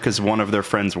mostly go because one of their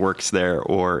friends works there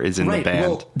or is in the band.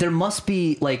 Well, there must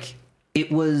be like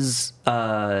it was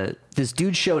this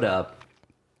dude showed up,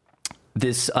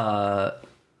 this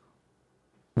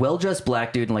well-dressed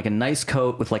black dude in like a nice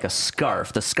coat with like a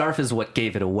scarf. The scarf is what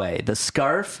gave it away. The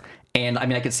scarf, and I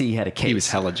mean I could see he had a case. He was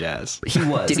hella jazz. He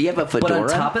was. Did he have a But on fedora?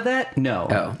 top of that, no.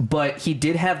 Oh. But he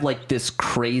did have like this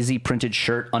crazy printed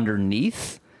shirt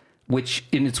underneath, which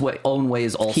in its own way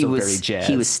is also very jazz.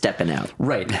 He was stepping out.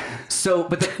 Right. So,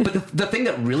 but the thing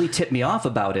that really tipped me off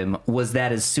about him was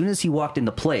that as soon as he walked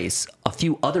into place, a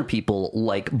few other people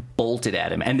like bolted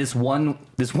at him, and this one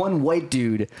white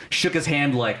dude shook his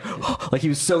hand like he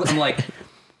was so. I'm like,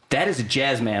 that is a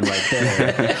jazz man right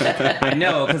there. I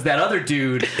know, because that other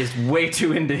dude is way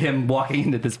too into him walking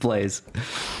into this place.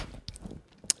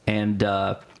 And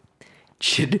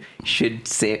You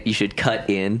should cut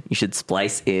in. You should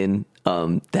splice in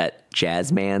that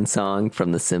Jazz Man song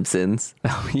from The Simpsons.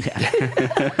 Oh yeah.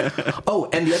 Oh,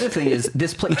 and the other thing is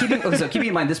this place. Keeping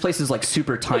in mind, this place is like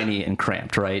super tiny and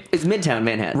cramped, right? It's Midtown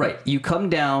Manhattan. Right. You come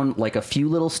down like a few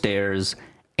little stairs,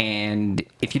 and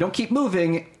if you don't keep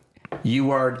moving,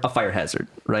 you are a fire hazard,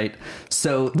 right?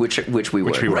 So Which we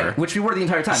were. right, which we were the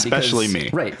entire time. Especially because, me.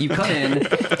 Right. You come in,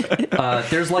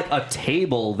 there's like a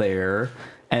table there,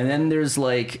 and then there's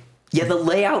like Yeah, the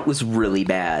layout was really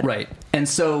bad. right, and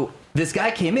so this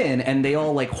guy came in, and they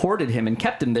all like hoarded him and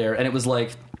kept him there, and it was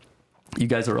like, you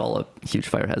guys are all a huge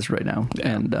fire hazard right now,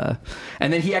 and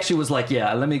then he actually was like,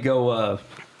 yeah, let me go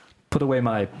put away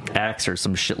my axe or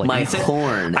some shit like My he said-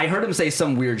 horn. I heard him say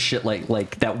some weird shit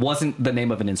like that wasn't the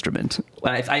name of an instrument.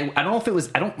 I don't know if it was.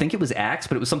 I don't think it was axe,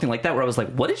 but it was something like that. Where I was like,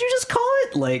 what did you just call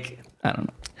it? Like, I don't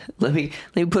know. Let me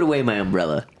put away my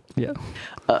umbrella. Yeah,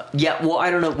 Yeah, well, I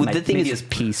don't know. The thing maybe is, his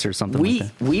piece or something.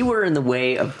 like that. we were in the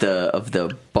way of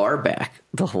the bar back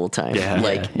the whole time. Yeah.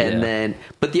 And then,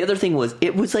 but the other thing was,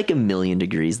 it was like 1,000,000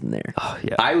 degrees in there. Oh,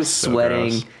 yeah. I was So sweating.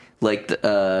 gross. Like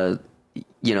that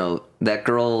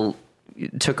girl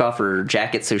took off her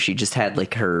jacket, so she just had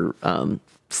like her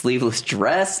sleeveless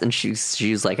dress, and she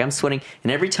was like, I'm sweating.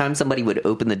 And every time somebody would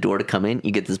open the door to come in,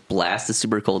 you get this blast of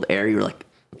super cold air. You're like,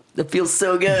 it feels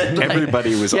so good. Like,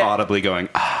 Everybody was yeah. audibly going,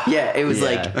 ah. Yeah, it was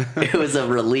Yeah. like, it was a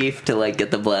relief to like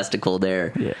get the blast of cold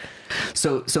air. Yeah.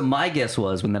 So my guess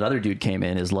was when that other dude came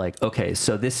in is like, okay,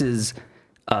 so this is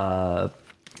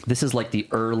like the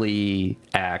early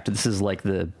act. This is like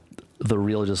the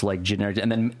real just like generic,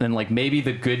 and then like maybe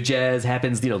the good jazz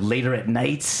happens later at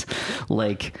night,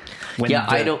 like when Yeah,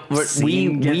 the I don't. We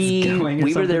scene gets going or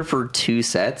we were something. there for 2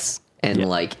 sets, and Yeah.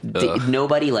 like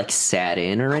nobody like sat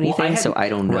in or anything. Well, so I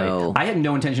don't right. know. I had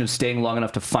no intention of staying long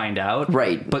enough to find out.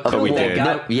 Right. But Oh, we clearly did. that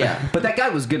guy, No, yeah. But that guy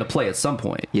was going to play at some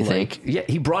point. You Like, think? Yeah,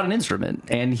 he brought an instrument,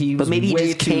 and he was but maybe he way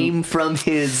just too, came from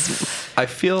his. I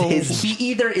feel His-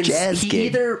 He jazz gig.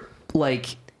 either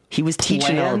like He was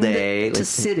teaching all planned day. to like-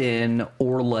 sit in,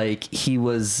 or like he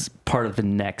was part of the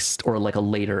next, or like a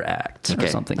later act or Okay.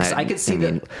 something. 'Cause I could see I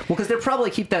mean- that. Well, because they'll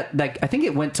probably keep that. Like, I think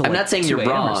it went to. I'm like not saying 2 you're a.m.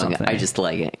 or wrong. something. I just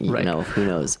like it. You Right. know, who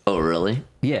knows? Oh, really?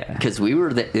 yeah, Because we were.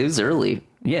 It was early.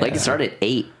 Yeah. Like it started at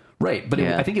 8. right. But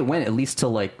Yeah. I think it went at least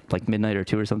till like midnight or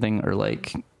 2 or something, or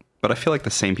like. but I feel like the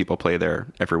same people play there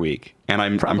every week, and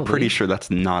I'm Probably. pretty sure that's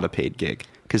not a paid gig,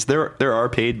 because there are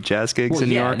paid jazz gigs Well, in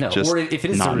New yeah, York, no. just Or if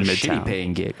it is not sort in of a shitty Midtown.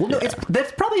 paying gig. Well, no,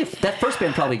 that's probably that first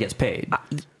band probably gets paid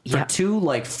yeah. for 2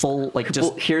 like full like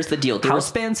just Well, here's the deal.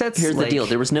 house band sets. Here's the like- deal.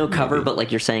 There was no cover, but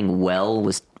like you're saying, well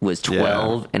was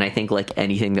 12, and I think like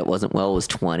anything that wasn't well was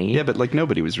 20. Yeah, but like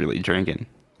nobody was really drinking.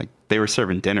 Like they were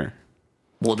serving dinner.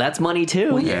 Well, that's money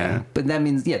too. Well, yeah, Yeah. but that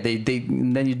means they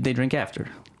they drink after.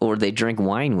 Or they drink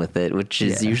wine with it, which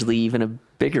is Yeah. usually even a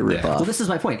bigger Yeah. ripoff. Well, this is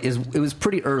my point. Is it was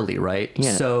pretty early, right?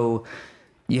 Yeah. So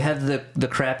you have the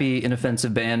crappy,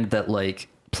 inoffensive band that like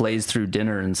plays through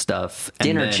dinner and stuff. And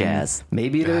Dinner then jazz.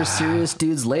 Maybe there's serious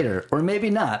dudes later, or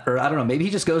maybe not, or I don't know. Maybe he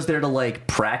just goes there to like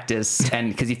practice, and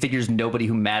because he figures nobody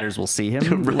who matters will see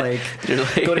him. Like, You're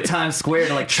like- go to Times Square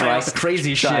to like try out the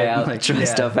crazy try shit, out, like, try yeah.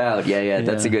 stuff out. Yeah,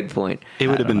 that's a Yeah. good point. It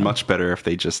would have been much better if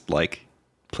they just like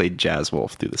played Jazz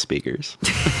Wolf through the speakers.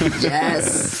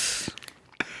 Yes.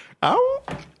 Ow!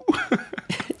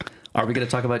 Are we going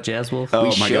to talk about Jazz Wolf? Oh We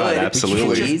my should. god, We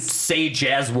absolutely. should. Just say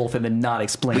Jazz Wolf and then not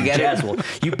explain gotta- Jazz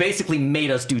Wolf. You basically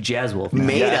made us do Jazz Wolf. now.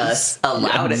 Made Yes. us,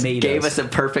 allowed Yeah, us, made gave us. us a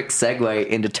perfect segue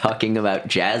into talking about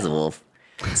Jazz Wolf.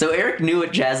 So Eric knew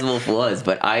what Jazz Wolf was,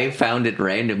 but I found it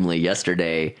randomly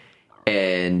yesterday,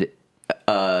 and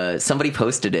somebody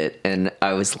posted it, and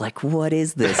I was like, "What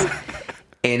is this?"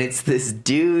 And it's this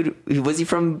dude. Was he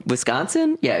from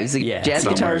Wisconsin? Yeah, he's a Yeah, jazz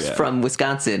somewhere, guitarist yeah. from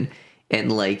Wisconsin,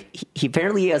 and like he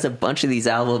apparently has a bunch of these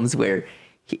albums where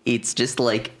it's just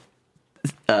like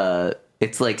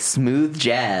it's like smooth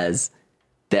jazz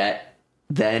that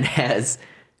then has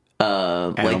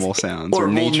Animal sounds or or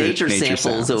nature, nature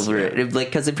samples sounds, over yeah. it, like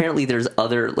because apparently there's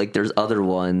other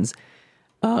ones.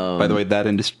 By the way, that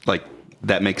industry, like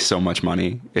that makes so much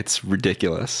money. It's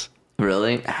ridiculous.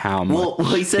 Really? How much Well,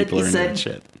 he said people are into that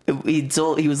shit. he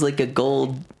sold. He was like a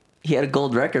gold. He had a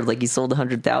gold record. Like he sold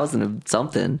 100,000 of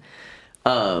something.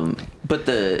 But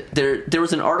there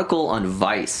was an article on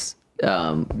Vice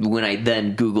when I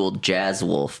then Googled Jazz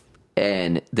Wolf,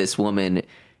 and this woman.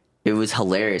 It was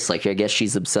hilarious. Like I guess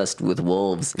she's obsessed with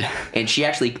wolves, and she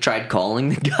actually tried calling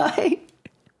the guy.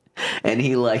 And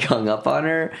he like hung up on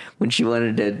her when she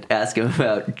wanted to ask him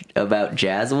about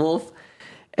Jazz Wolf.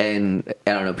 And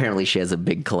I don't know, apparently she has a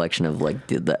big collection of like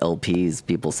the LPs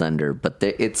people send her, but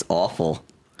it's awful.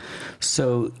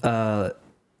 So, I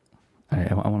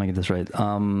want to get this right.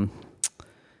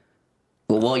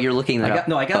 Well, while you're looking that I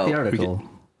got up, the article.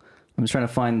 I'm just trying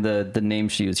to find the name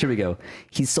she used. Here we go.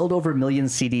 He sold over 1 million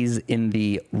CDs in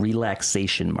the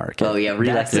relaxation market. Oh, yeah,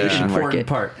 relaxation That's the market. important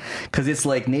part. Because it's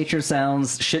like nature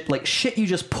sounds, shit you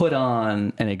just put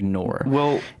on and ignore.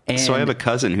 Well, And- so I have a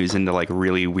cousin who's into like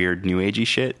really weird new agey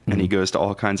shit, and he goes to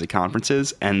all kinds of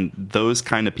conferences, and those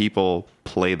kind of people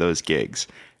play those gigs,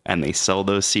 and they sell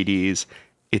those CDs.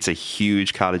 It's a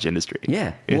huge cottage industry.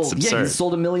 Yeah. It's absurd. he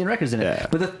sold 1 million records in it. Yeah.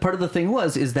 But part of the thing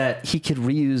is that he could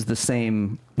reuse the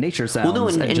same nature sounds. Well,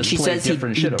 no, and just she play says he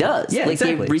different shit over it. does. Yeah, like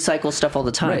exactly. they recycle stuff all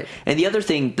the time. Right. And the other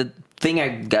thing, the thing I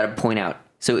got to point out.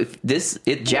 So if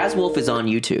Jazz Wolf is on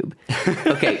YouTube.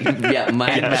 Okay, yeah,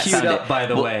 Matt queued found up, it. by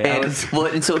the way.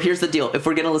 And so here's the deal: if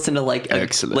we're gonna listen to like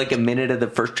a minute of the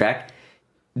first track.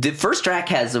 The first track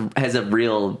has a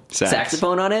real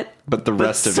saxophone on it, but the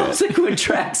rest of it, subsequent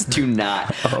tracks do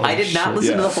not. I did not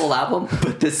listen to the whole album,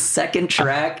 but the second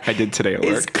track I did today at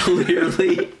work.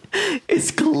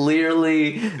 is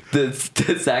clearly the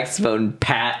saxophone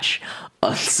patch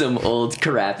on some old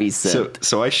crappy synth.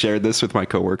 So I shared this with my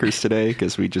coworkers today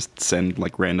because we just send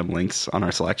like random links on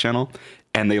our Slack channel,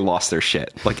 and they lost their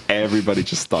shit. Like everybody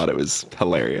just thought it was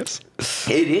hilarious.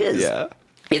 It is. Yeah.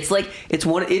 It's like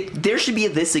there should be a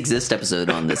This Exists episode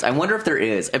on this. I wonder if there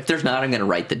is. If there's not, I'm going to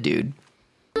write the dude.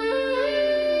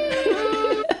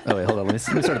 Oh wait, hold on. Let me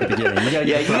start at the beginning.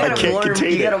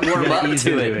 You gotta warm up ease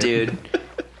to into it, dude.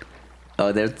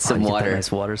 Oh, there's some water.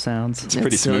 Nice water sounds. It's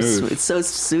pretty smooth. It's so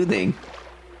soothing.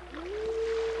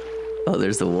 Oh,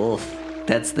 there's the wolf.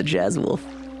 That's the Jazz Wolf.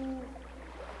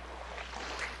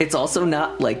 It's also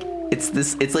not like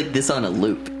it's like this on a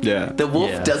loop. Yeah. The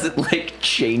wolf doesn't like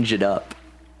change it up.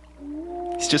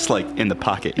 He's just like in the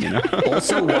pocket, you know.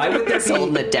 Also, why would there It's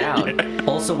holding it down. be?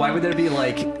 Also, why would there be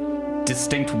like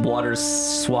distinct water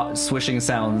swishing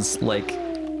sounds like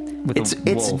with It's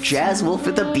a wolf? Jazz Wolf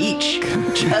at the beach.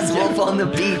 Jazz Wolf on the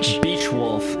beach. Beach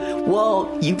wolf.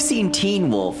 Well, you've seen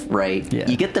Teen Wolf, right? Yeah.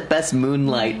 You get the best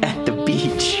moonlight at the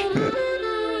beach.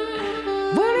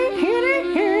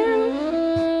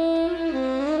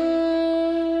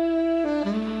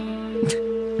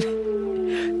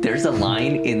 There's a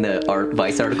line in the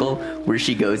Vice article where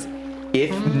she goes,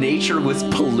 "If nature was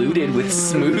polluted with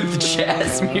smooth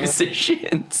jazz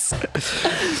musicians."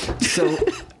 So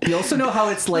you also know how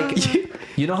it's like,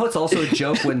 you know how it's also a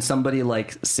joke when somebody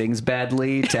like sings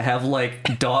badly to have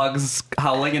like dogs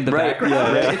howling in the background.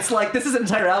 yeah. It's like this is an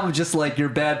entire album just like your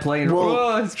bad playing.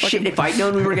 Well, shit, if I'd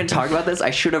known we were going to talk about this,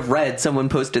 I should have read. Someone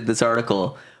posted this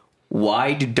article.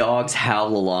 Why do dogs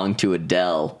howl along to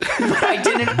Adele? But I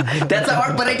didn't. That's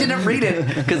hard. But I didn't read it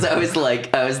because I was like,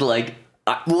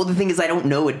 well, the thing is, I don't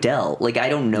know Adele. Like, I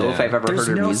don't know if I've ever There's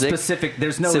heard her no music. specific.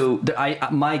 There's no. So-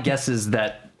 my guess is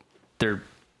that they're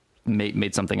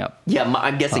made something up. Yeah,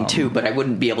 I'm guessing too. But I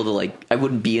wouldn't be able to I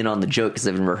wouldn't be in on the joke because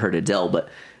I've never heard Adele. But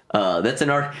that's an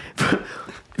art.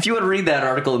 If you want to read that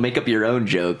article and make up your own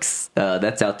jokes,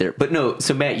 that's out there. But no,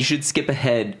 so Matt, you should skip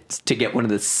ahead to get one of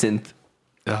the synth.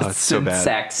 Oh, it's so bad.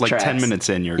 Sax Like tracks. 10 minutes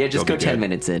in, Yeah, just go 10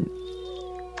 minutes in.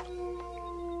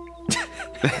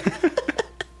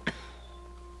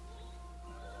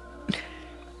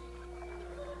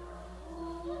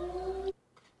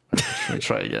 Let me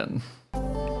try again.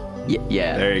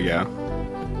 Yeah. There you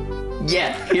go.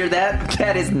 Yeah, hear that?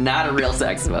 That is not a real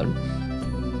saxophone.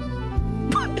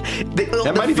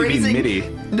 That might even be MIDI.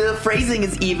 The phrasing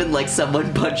is even like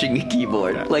someone punching a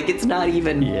keyboard. Yeah. Like, it's not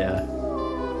even... Yeah.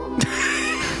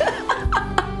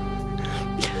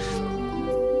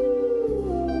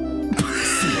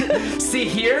 See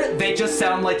here, they just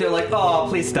sound like they're like, oh,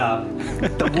 please stop.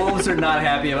 The wolves are not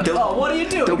happy about. Oh, what are you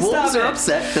doing? The wolves Stop are it.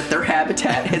 upset that their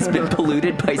habitat has been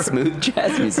polluted by smooth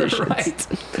jazz musicians. Right.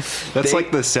 That's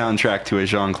like the soundtrack to a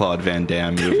Jean-Claude Van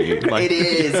Damme movie. Like, It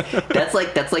is. That's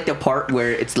like the part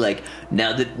where it's like,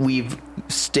 now that we've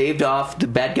staved off the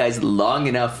bad guys long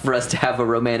enough for us to have a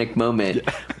romantic moment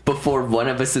before one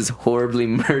of us is horribly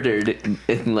murdered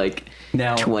in like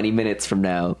Now- 20 minutes from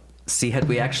now. See, had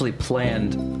we actually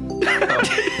planned.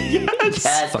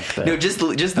 Yes. Fuck that. No, just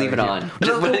leave it on.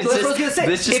 No, But that's it's what I was gonna say.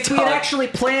 let's just If we had talk. actually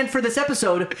planned for this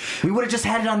episode, we would have just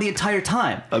had it on the entire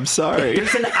time. I'm sorry.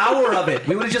 There's an hour of it.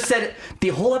 We would have just said the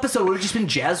whole episode would have just been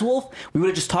Jazz Wolf. We would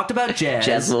have just talked about jazz.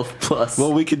 Jazz Wolf Plus.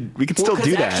 Well, we could still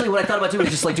do that. Actually, what I thought about doing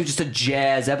was just like do just a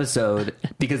jazz episode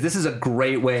because this is a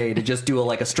great way to just do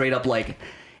a straight up like.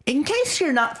 In case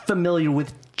you're not familiar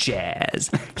with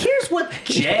jazz, here's what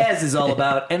jazz is all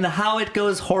about and how it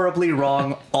goes horribly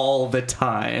wrong all the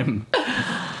time.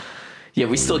 Yeah,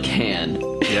 we still can.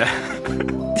 Yeah.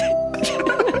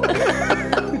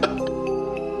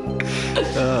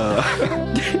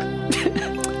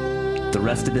 The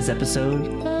rest of this episode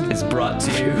is brought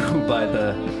to you by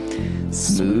the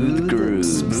Smooth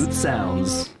grooves. smooth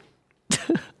sounds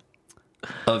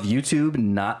of YouTube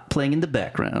not playing in the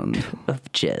background. Of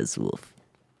Jazz Wolf.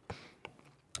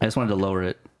 I just wanted to lower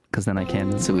it because then I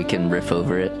can. So we can riff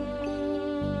over it.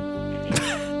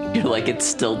 You're like, it's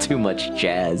still too much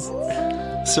jazz.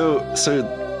 So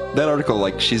that article,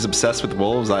 like, she's obsessed with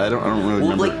wolves. I don't really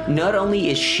Well, remember. like, not only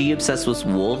is she obsessed with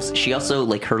wolves, she also,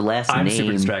 like, her last I'm name.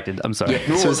 super distracted. I'm sorry. Yeah,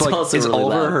 well, so it's like, also is really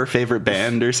Ulver loud. her favorite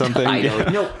band or something? I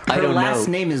don't know. I Her don't last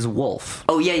know. name is Wolf.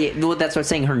 Oh, yeah. Well, that's what I'm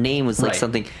saying. Her name was, like, Right.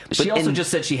 something. She also and-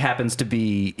 just said she happens to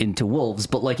be into wolves,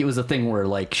 but like it was a thing where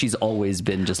like she's always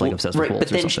been just like obsessed with wolves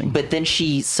but then or something. but then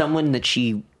someone that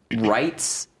she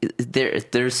writes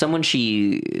there's someone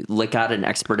she like got an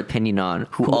expert opinion on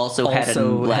who also had a has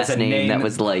last a name that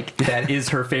was like that is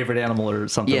her favorite animal or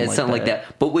something. yeah, like something like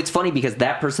that. But what's funny because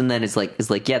that person then is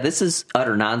like yeah, this is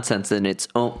utter nonsense, and it's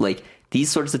like these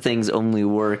sorts of things only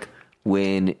work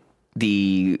when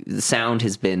the sound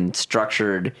has been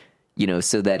structured, you know,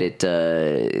 so that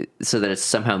it's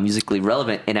somehow musically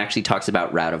relevant, and actually talks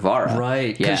about Radhavara.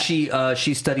 Right, Yeah. because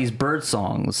she studies bird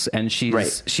songs and she's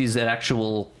Right. she's an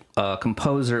actual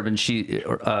composer, and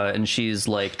she's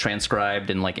like transcribed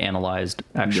and like analyzed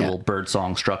actual Yeah. bird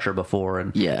song structure before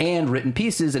and Yeah. and written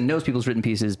pieces and knows people's written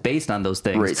pieces based on those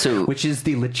things. Right, so- which is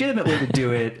the legitimate way to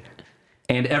do it,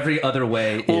 and every other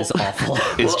way is awful.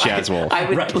 It's Jazz Wolf. I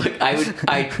would Right. look,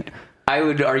 I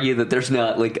would argue that there's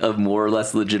not like a more or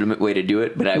less legitimate way to do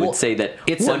it, but I Well, would say that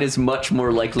it's one a- is much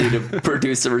more likely to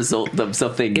produce a result of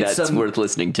something It's that's a- worth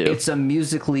listening to. It's a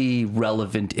musically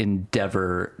relevant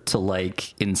endeavor to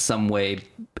like in some way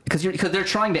because they're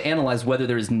trying to analyze whether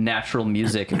there is natural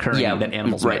music occurring that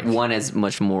animals right. make. One is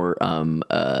much more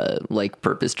like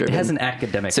purpose driven. It has an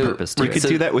academic So- purpose to You it. could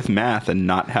do that with math and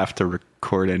not have to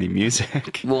record any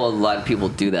music. Well, a lot of people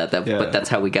do that, Yeah. but that's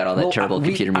how we got all that terrible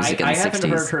computer music in the I haven't 60s.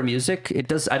 heard her music. It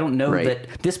does. I don't know Right.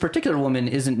 that this particular woman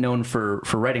isn't known for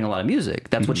writing a lot of music.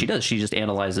 That's what she Mm-hmm. does. She just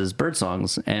analyzes bird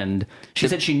songs, and she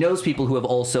said she knows people who have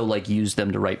also like used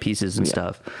them to write pieces and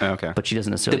stuff. Okay. but she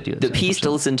doesn't necessarily do it. The piece to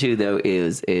listen to though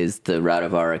is the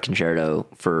Radhavara Concerto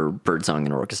for Birdsong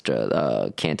and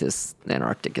Orchestra, Cantus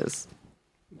Antarcticus.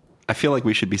 I feel like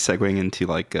we should be segueing into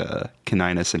like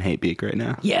Caninus and Hatebeak right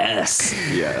now. Yes.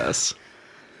 Yes.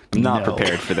 I'm not No.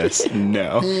 prepared for this.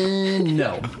 No.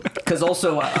 No, because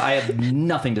also I have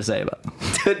nothing to say about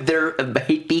it. Their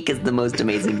Hatebeak is the most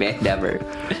amazing band ever.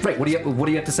 Right? What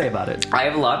do you have to say about it? I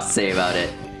have a lot to say about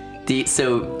it.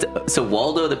 So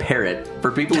Waldo the parrot.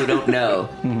 For people who don't know,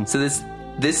 so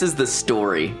this is the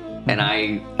story, and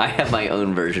I have my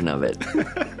own version of it.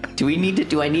 Do I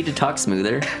need to talk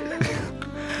smoother?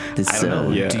 I don't know.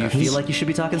 Yeah. Do you feel like you should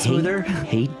be talking smoother?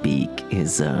 Hatebeak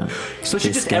is So should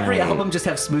this just every guy- album just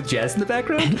have smooth jazz in the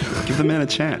background? Give the man a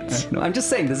chance. No, I'm just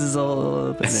saying this is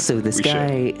all. So this We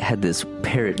guy had this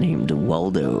parrot named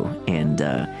Waldo, and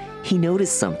he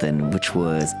noticed something, which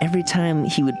was every time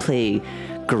he would play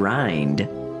Grind,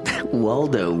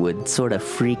 Waldo would sort of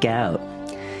freak out.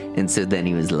 And so then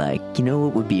he was like, you know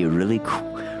what would be a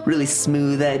really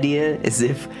smooth idea? Is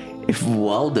if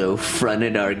Waldo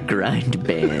fronted our Grind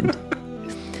band.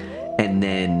 And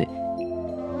then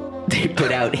they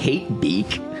put out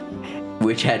Hatebeak,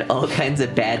 which had all kinds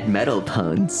of bad metal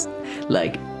puns,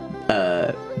 like,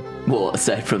 well,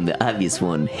 aside from the obvious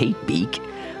one, Hatebeak,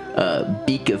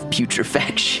 Beak of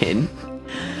Putrefaction.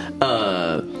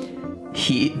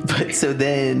 But so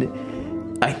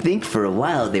then, I think for a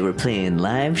while they were playing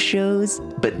live shows,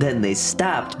 but then they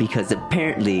stopped because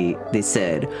apparently they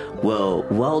said, well,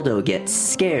 Waldo gets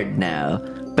scared now.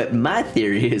 But my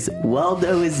theory is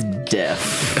Waldo is deaf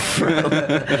from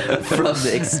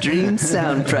the extreme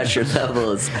sound pressure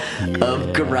levels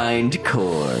of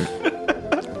grindcore.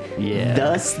 Yeah.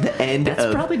 Thus, the end That's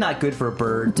of probably not good for a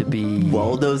bird to be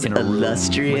Waldo's in a room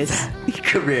illustrious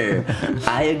career.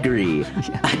 I agree.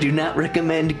 I do not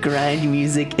recommend grind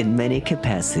music in many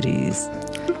capacities.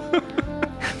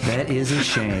 That is a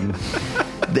shame.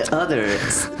 The other,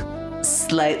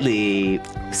 slightly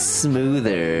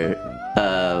smoother,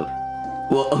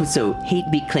 so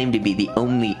Hatebeak claimed to be the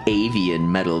only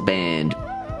avian metal band.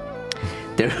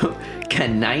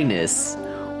 Caninus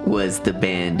was the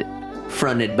band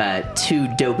fronted by two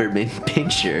Doberman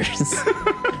pinchers.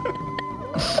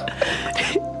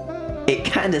 It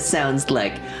kind of sounds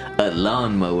like a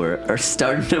lawnmower or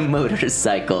starting a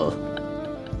motorcycle.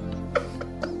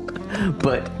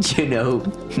 But, you know,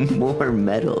 more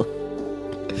metal.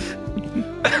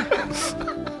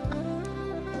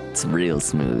 It's real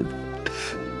smooth.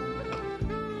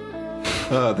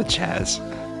 Oh, the jazz.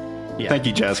 Yeah. Thank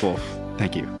you, Jazz Wolf.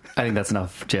 Thank you. I think that's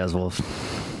enough, Jazz Wolf.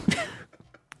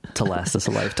 to last us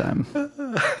a lifetime.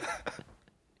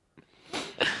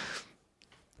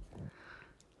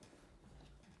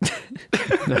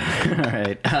 All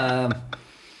right.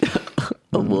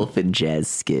 A wolf in jazz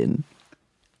skin.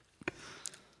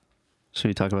 Should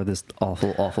we talk about this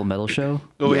awful, awful metal show?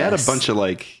 Well, we had a Yes. bunch of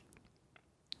like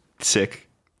sick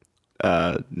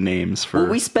names for.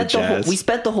 Well, we spent the the whole jazz. we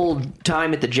spent the whole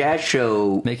time at the jazz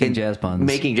show Making jazz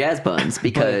buns.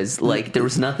 because like there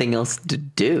was nothing else to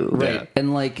do. Right.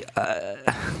 And like,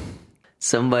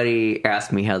 Somebody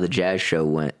asked me how the jazz show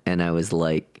went, and I was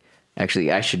like,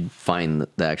 actually, I should find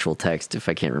the actual text if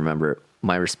I can't remember.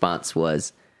 My response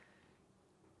was,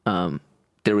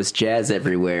 there was jazz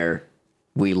everywhere.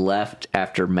 We left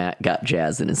after Matt got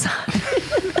jazz in his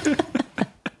eye.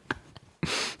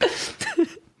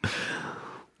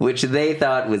 Which they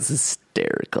thought was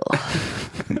hysterical.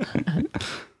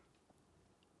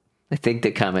 I think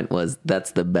the comment was,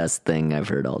 that's the best thing I've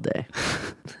heard all day.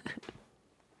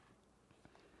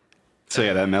 So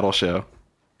yeah, that metal show.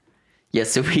 Yeah,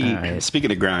 so we... all right.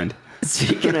 Speaking of grind,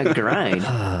 Speaking of grind,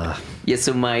 yeah.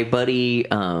 So my buddy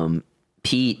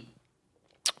Pete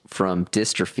from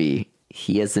Dystrophy,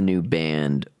 he has a new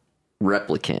band,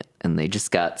 Replicant, and they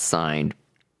just got signed,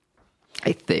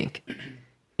 I think.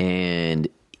 And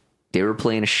they were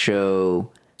playing a show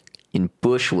in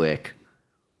Bushwick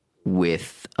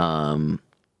with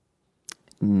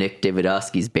Nick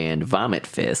Davidovsky's band, Vomit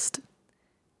Fist,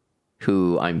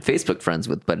 who I'm Facebook friends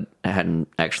with, but I hadn't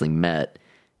actually met.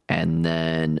 And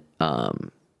then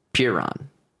Puron.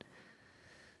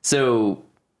 So,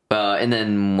 and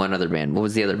then one other band. What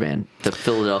was the other band? The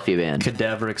Philadelphia band.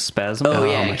 Cadaveric Spasm. Oh,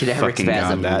 yeah, my Cadaveric fucking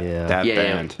Spasm. God, that yeah,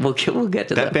 band. Yeah. We'll get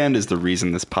to That that. band is the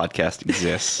reason this podcast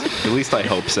exists. At least I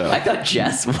hope so. I thought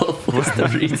Jazz Wolf was the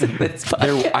reason this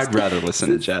podcast. I'd rather listen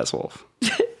to Jazz Wolf.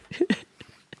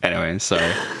 Anyway, so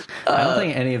I don't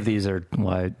think any of these are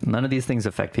why. None of these things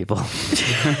affect people.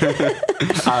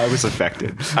 I was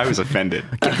affected. I was offended.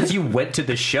 Because you went to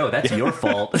the show. That's your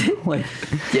fault. Like,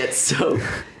 Yeah, so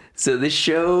this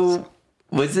show,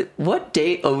 was it, what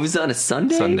day? Oh, it was on a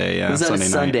Sunday? Sunday, yeah, It was on Sunday a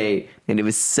night. Sunday, and it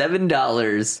was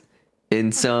 $7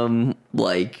 in some,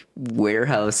 like,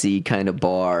 warehousey kind of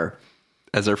bar.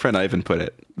 As our friend Ivan put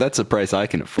it, that's a price I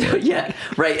can afford. Yeah,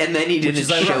 right, and then he didn't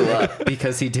show up.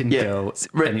 because he didn't Yeah, go,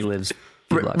 right. and he lives. a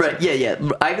few blocks Right, yeah.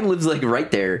 Ivan lives like right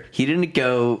there. He didn't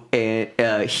go, and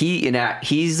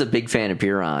he's a big fan of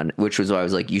Puron, which was why I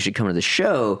was like, you should come to the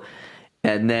show.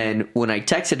 And then when I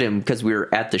texted him because we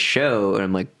were at the show, and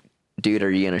I'm like, dude, are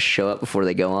you gonna show up before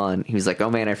they go on? He was like, oh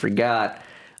man, I forgot,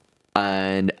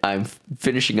 and I'm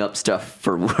finishing up stuff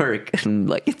for work. And I'm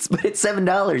like, it's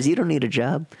 $7. You don't need a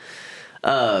job.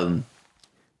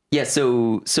 Yeah.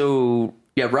 So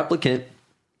yeah, Replicant.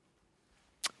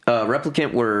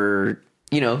 Replicant were,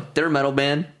 they're a metal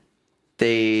band.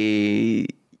 They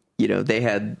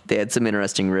had some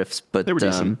interesting riffs, but They were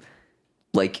decent.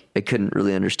 like I couldn't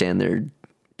really understand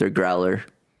their growler.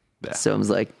 Yeah. So I was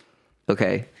like,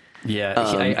 okay. Yeah,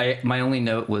 I my only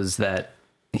note was that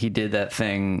he did that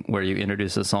thing where you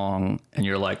introduce a song and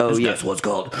you're like, Oh, yeah. that's what's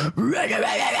called.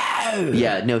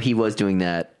 Yeah, no, he was doing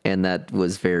that, and that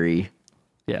was very.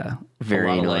 Yeah, Very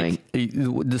A lot of,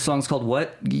 annoying. the song's called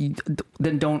what?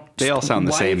 Then don't. They all sound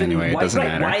the why same even- anyway, it Why, doesn't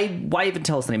right, matter. Why even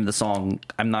tell us the name of the song?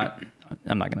 I'm not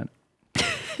gonna.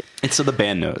 It's so the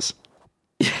band knows.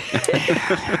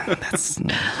 That's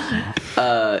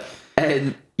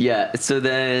And yeah, so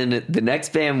then the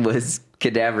next band was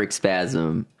Cadaveric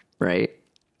Spasm, right?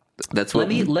 That's what.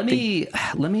 let me.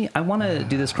 I want to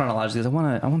do this chronologically.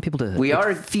 I want people to. We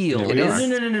are- feel. it No, is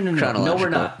no, no, we're chronological.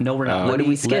 not. No, we're not. What did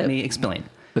we Let skip? me explain.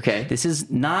 Okay. This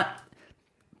is not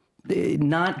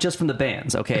just from the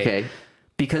bands, okay? Okay.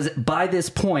 Because by this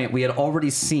point, we had already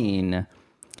seen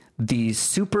the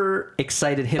super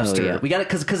excited hipster. yeah. We got it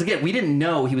because again, we didn't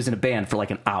know he was in a band for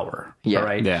like an hour. Yeah. All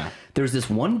right. Yeah. There's this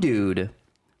one dude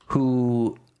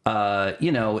who,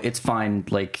 it's fine.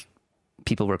 Like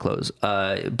people wear clothes,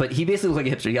 but he basically looked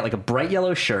like a hipster. He got like a bright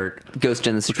yellow shirt, Ghost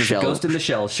in the which was Shell. a Ghost in the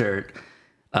Shell shirt.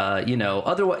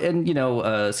 Otherwise,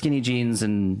 and skinny jeans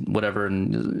and whatever,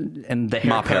 and the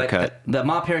Mop haircut, haircut. the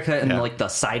mop haircut, and Yeah. like the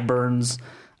sideburns.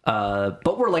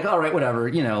 But we're like, all right, whatever.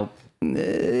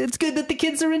 It's good that the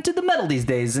kids are into the metal these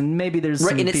days, and maybe there's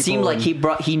Right, some and it people seemed like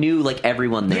and- he knew like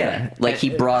everyone there. Yeah. Like he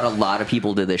brought a lot of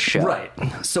people to this show. right.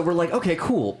 So we're like, okay,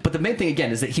 cool. But the main thing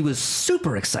again is that he was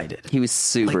super excited. He was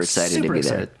super Like, excited super to be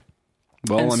excited.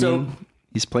 there. Well, And I so- mean,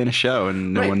 he's playing a show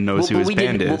and no Right. one knows who his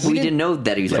band is. We didn't know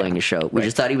that he was playing a show. We Right.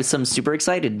 just thought he was some super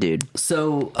excited dude.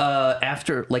 So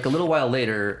after like a little while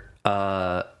later,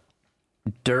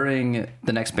 during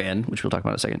the next band, which we'll talk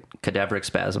about in a second, Cadaveric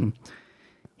Spasm,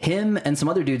 him and some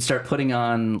other dudes start putting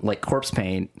on like corpse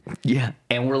paint. Yeah.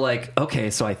 And we're like, okay,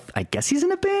 so I guess he's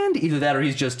in a band. Either that or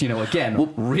he's just,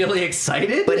 again, really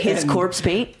excited. But his corpse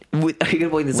paint, are you gonna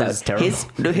point this out? Was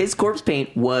terrible. His corpse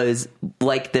paint was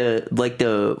like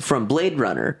the from Blade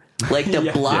Runner, like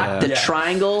the block, the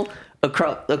triangle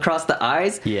across the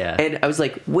eyes. Yeah. And I was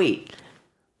like, wait.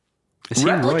 Is he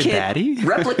Roy Batty?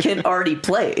 Replicant already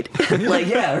played.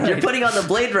 Like, right. You're putting on the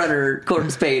Blade Runner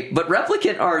corpse paint, but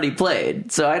Replicant already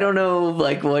played. So I don't know,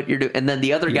 like, what you're doing. And then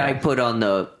the other guy put on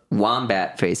the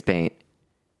Wombat face paint.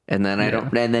 And then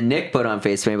and then Nick put on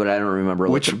face paint, but I don't remember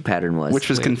what the pattern was. Which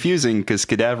was confusing because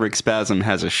Cadaveric Spasm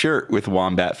has a shirt with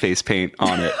Wombat face paint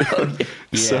on it.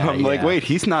 So I'm like, wait,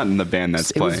 he's not in the band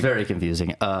that's playing. It was very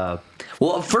confusing.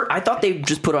 Well, I thought they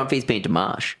just put on face paint to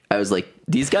mosh. I was like,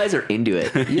 these guys are into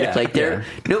it. Yeah, like they're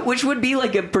no, which would be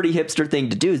like a pretty hipster thing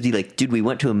to do. Is be like, dude, we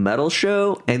went to a metal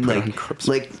show and like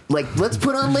let's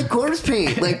put on like corpse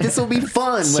paint. Like this will be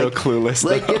fun. So like, clueless.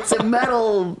 Like it's a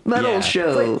metal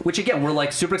show. Which again, we're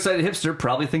like super excited hipster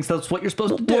probably thinks that's what you're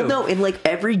supposed to do. Well, no, and like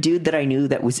every dude that I knew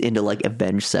that was into like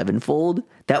Avenged Sevenfold,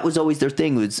 that was always their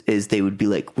thing. Is they would be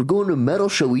like, we're going to a metal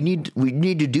show. We need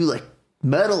to do like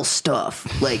metal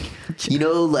stuff, like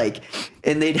like,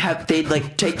 and they'd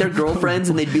like take their girlfriends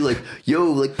and they'd be like, yo,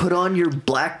 like put on your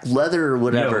black leather or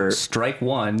whatever. Strike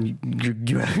one. You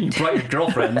brought your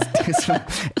girlfriends to some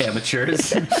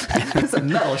amateurs. It's a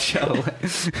metal show.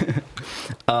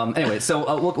 Anyway,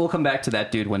 so we'll come back to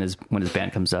that dude when his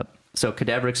band comes up. So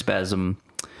Cadaveric Spasm,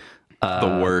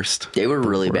 the worst. They were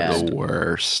really bad. The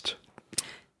worst.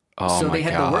 Oh so my they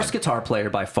had God. the worst guitar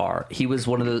player by far. He was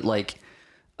one of the like.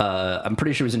 I'm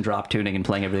pretty sure he was in drop tuning and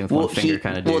playing everything with one finger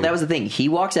kind of dude. Well, that was the thing. He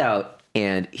walks out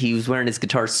and he was wearing his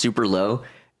guitar super low.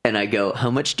 And I go, how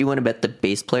much do you want to bet the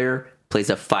bass player plays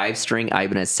a 5-string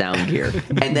Ibanez sound gear?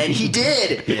 And then he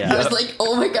did. Yeah. I was like,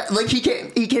 oh my God. Like he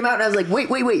came out and I was like,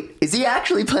 wait. Is he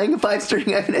actually playing a 5-string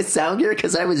Ibanez sound gear?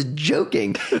 Because I was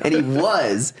joking. And he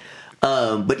was.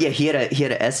 But yeah, he had a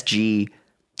SG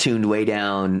tuned way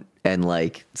down and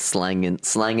like slanging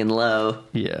low.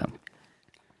 Yeah.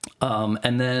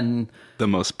 And then the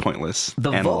most pointless. The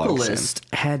vocalist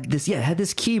had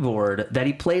this keyboard that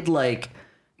he played like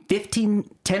 10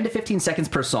 to 15 seconds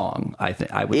per song. I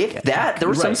think I would. If that, there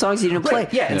were some songs he didn't play.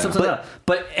 Yeah, and some songs not.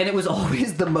 But it was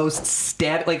always the most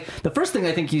stab. Like the first thing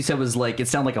I think you said was like it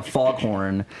sounded like a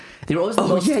foghorn. They were always the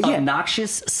most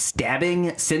obnoxious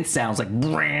stabbing synth sounds, like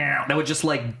that would just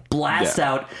like blast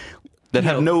out. That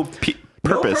had no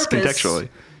purpose contextually.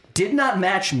 Did not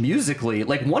match musically.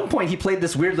 Like one point he played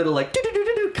this weird little like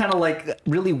kind of like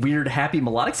really weird happy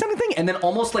melodic sounding thing, and then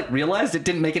almost like realized it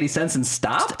didn't make any sense and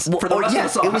stopped for the rest of the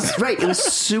song. It was right. It was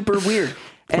super weird.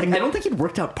 And like, I don't think he'd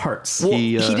worked out parts. Well,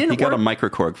 he got a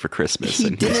microcorg for Christmas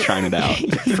and he's trying it out. He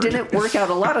didn't work out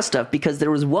a lot of stuff because there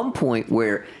was one point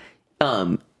where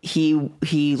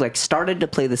he like started to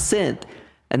play the synth.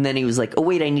 And then he was like, oh,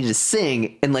 wait, I need to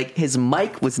sing. And like his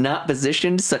mic was not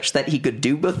positioned such that he could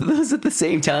do both of those at the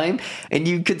same time. And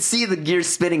you could see the gears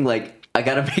spinning like, I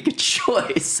got to make a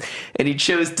choice. And he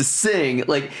chose to sing.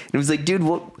 Like, it was like, dude,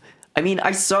 what? I mean,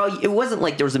 I saw, it wasn't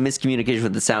like there was a miscommunication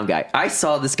with the sound guy. I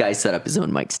saw this guy set up his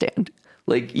own mic stand.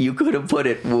 Like, you could have put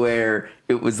it where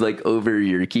it was like over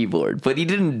your keyboard. But he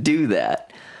didn't do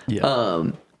that.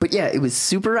 Yeah. But yeah, it was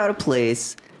super out of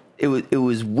place. It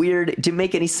was weird. It didn't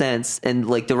make any sense. And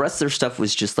like the rest of their stuff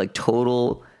was just like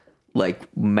total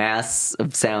like mass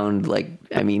of sound. Like,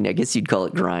 I mean, I guess you'd call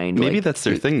it grind. Maybe like, that's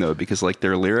their thing though, because like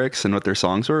their lyrics and what their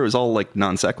songs were, it was all like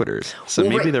non sequiturs. So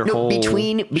maybe their whole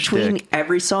between shtick.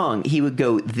 every song, he would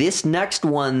go, this next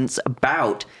one's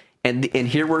about, and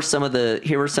here were some of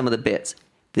the bits.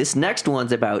 This next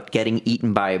one's about getting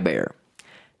eaten by a bear.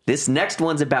 This next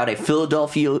one's about a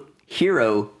Philadelphia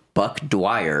hero, Buck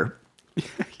Dwyer.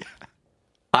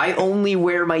 I only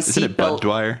wear my seatbelt. Isn't it Bud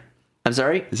Dwyer? I'm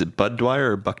sorry? Is it Bud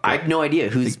Dwyer or Buck Dwyer? I have no idea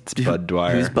who's Bud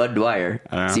Dwyer. Who's Bud Dwyer?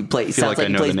 I don't know. Sounds like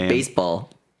he plays baseball.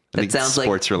 I think sounds like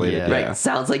sports related. right. Yeah.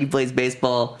 Sounds like he plays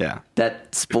baseball. Yeah.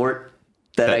 That sport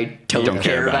that I don't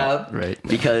care about. Right.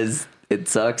 Because it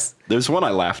sucks. There's one I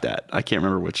laughed at. I can't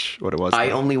remember what it was. I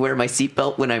only wear my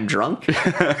seatbelt when I'm drunk.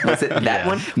 Was it that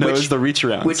one? No, it was the reach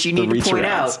arounds. Which you need to point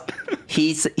out.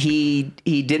 He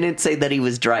didn't say that he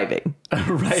was driving.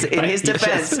 Right. So in his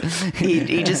defense,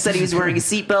 he just said he was wearing a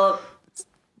seatbelt.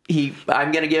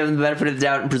 I'm going to give him the benefit of the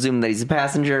doubt and presume that he's a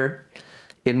passenger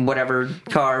in whatever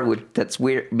car. That's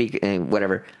weird.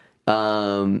 Whatever.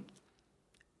 I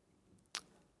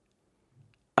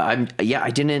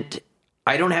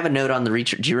I don't have a note on the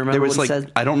reach. Do you remember There was what like it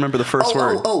said? I don't remember the first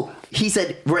word. He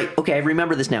said, right, okay, I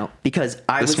remember this now, because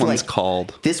This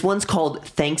one's called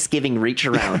Thanksgiving Reach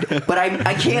Around. But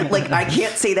I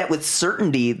can't say that with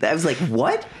certainty. I was like,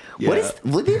 what? Yeah.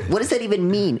 What does that even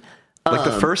mean? Like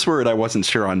the first word I wasn't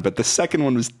sure on, but the second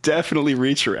one was definitely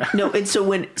reach around. No, and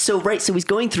so he's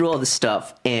going through all this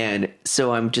stuff, and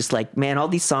so I'm just like, man, all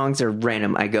these songs are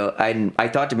random. I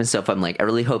thought to myself, I'm like, I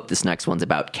really hope this next one's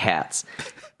about cats.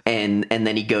 And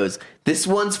then he goes, this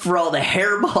one's for all the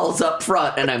hairballs up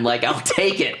front, and I'm like, I'll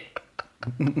take it.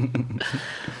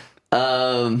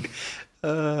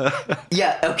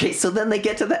 Yeah, okay, so then they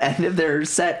get to the end of their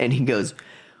set, and he goes,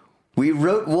 we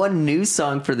wrote one new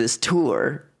song for this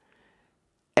tour.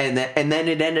 And then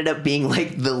it ended up being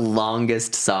like the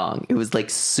longest song. It was like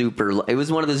it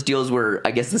was one of those deals where I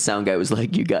guess the sound guy was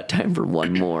like, you got time for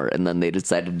one more. And then they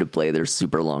decided to play their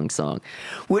super long song,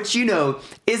 which,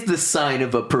 is the sign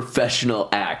of a professional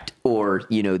act, or,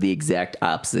 the exact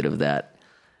opposite of that.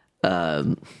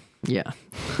 Yeah,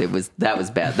 that was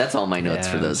bad. That's all my notes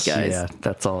for those guys. Yeah,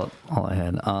 that's all I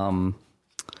had.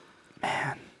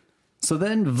 Man. So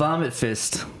then Vomit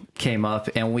Fist came up,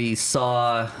 and we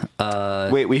saw...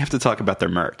 Wait, we have to talk about their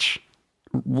merch.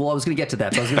 Well, I was going to get to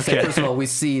that. But I was going to say, first of all, we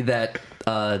see that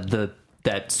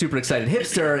that super excited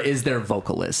hipster is their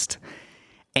vocalist.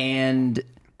 And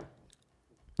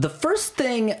the first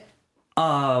thing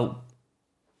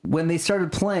when they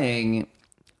started playing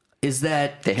is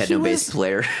that... They had no bass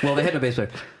player. Well, they had no bass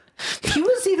player. He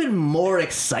was even more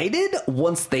excited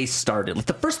once they started. Like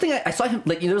the first thing I saw him,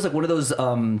 there was like one of those...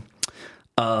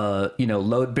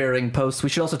 load-bearing posts. We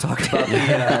should also talk about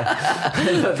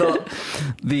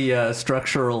the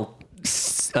structural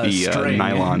string.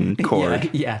 Nylon cord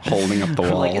holding up the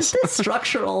walls. Like, is this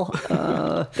structural?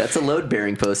 That's a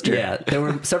load-bearing poster. Yeah, there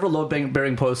were several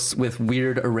load-bearing posts with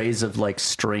weird arrays of like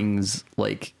strings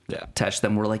attached to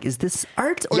them. We're like, is this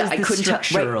art or is this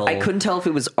structural? I couldn't tell if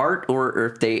it was art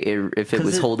or if it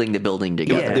was holding the building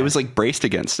together. Yeah, it was like braced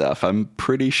against stuff. I'm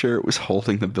pretty sure it was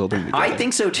holding the building together. I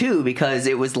think so too, because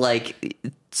it was like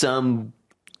some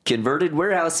converted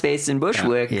warehouse space in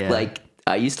Bushwick. Yeah. Like,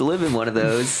 I used to live in one of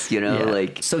those,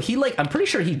 like... So I'm pretty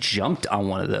sure he jumped on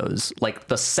one of those, like,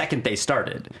 the second they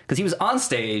started. Because he was on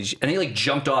stage, and he,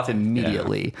 jumped off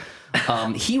immediately.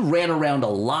 Yeah. He ran around a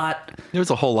lot. There was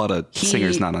a whole lot of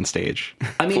singers not on stage.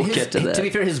 I mean, We'll get to that. To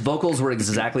be fair, his vocals were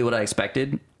exactly what I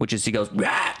expected, which is he goes...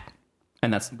 Rah!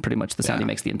 And that's pretty much the sound he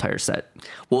makes the entire set.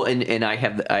 Well, and I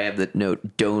have the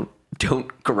note,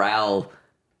 don't growl,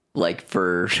 like,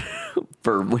 for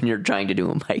when you're trying to do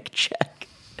a mic check.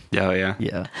 Oh, yeah.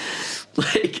 Yeah.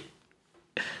 Like,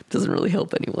 doesn't really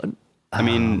help anyone. I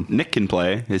mean, Nick can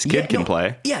play. His kid can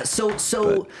play. Yeah, so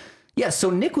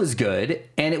Nick was good,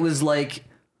 and it was,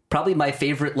 probably my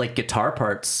favorite, guitar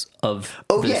parts of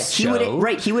this show.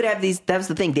 He would have these, that was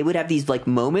the thing, they would have these,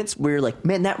 moments where you're like,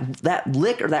 man, that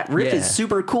lick or that riff is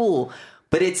super cool,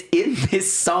 but it's in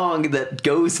this song that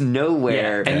goes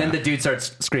nowhere. Yeah. And then the dude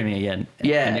starts screaming again.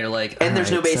 Yeah. And you're like, and there's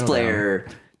no bass player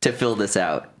to fill this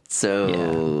out.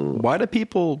 So why do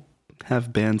people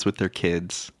have bands with their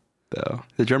kids, though?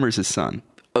 The drummer's his son.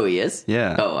 Oh, he is?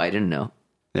 Yeah. Oh, I didn't know.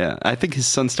 Yeah, I think his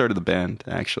son started the band,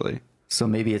 actually. So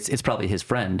maybe it's probably his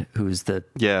friend who's the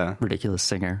ridiculous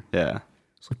singer. Yeah.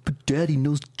 It's like, but Daddy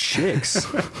knows chicks.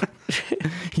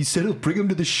 He said he'll bring him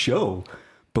to the show,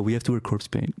 but we have to wear corpse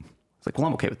paint. It's like, well,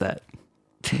 I'm okay with that.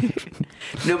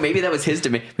 No, maybe that was his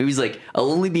demand. Maybe he's like, I'll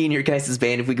only be in your guys'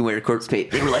 band if we can wear corpse paint.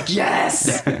 They were like,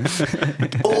 yes!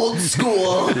 Old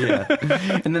school! Yeah.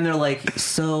 And then they're like,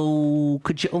 so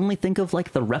could you only think of the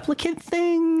replicant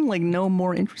thing? No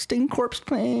more interesting corpse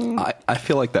paint? I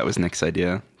feel like that was Nick's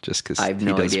idea, just because he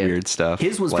does weird stuff.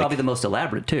 His was probably the most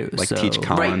elaborate, too. Teach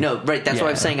Colin. Right, that's why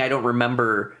I'm saying I don't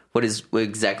remember what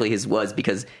exactly his was,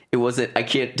 because it wasn't, I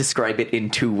can't describe it in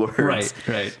 2 words.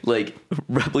 Right. Like,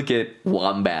 replicant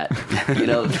wombat.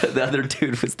 The other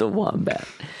dude was the wombat.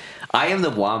 I am the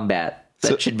wombat.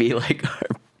 That should be our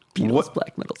Beatles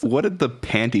black metal song. What did the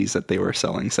panties that they were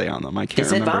selling say on them? I can't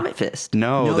remember. They said Vomit Fist.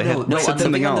 No, they said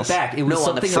something else. On the back. It was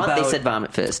on the something front about, they said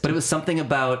Vomit Fist. But it was something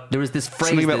about, there was this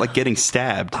phrase. Something about getting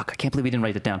stabbed. Fuck, I can't believe we didn't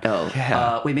write it down. Oh.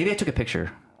 Yeah. Wait, maybe I took a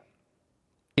picture.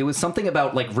 It was something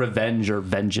about revenge or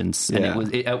vengeance, and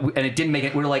it didn't make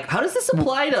it. We were like, how does this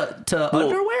apply to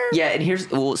underwear? Yeah, and here's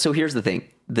the thing.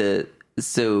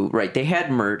 They had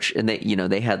merch, and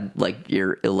they had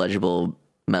your illegible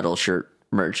metal shirt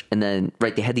merch, and then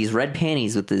they had these red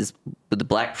panties with the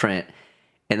black print,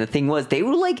 and the thing was they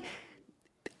were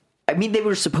I mean, they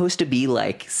were supposed to be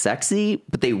like sexy,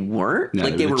 but they weren't. No,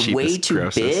 like they they were were the way cheapest, too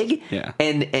grossest. big. Yeah.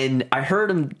 And I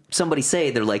heard somebody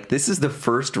say they're like, this is the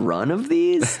first run of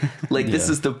these. Like this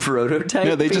is the prototype.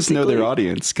 No, they just know their basically.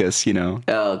 audience because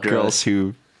Oh, gross. girls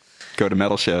who go to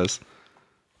metal shows.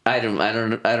 I don't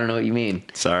know what you mean.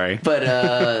 Sorry,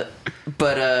 But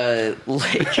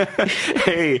like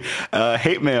hey,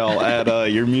 hate mail at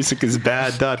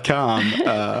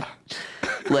yourmusicisbad.com.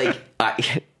 like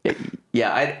I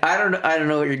don't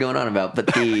know what you're going on about, but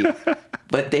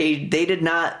they did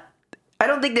not. I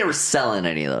don't think they were selling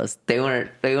any of those. They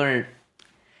weren't.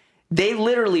 They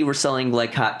literally were selling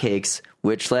like hotcakes,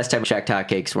 which last time I checked,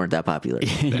 hotcakes weren't that popular.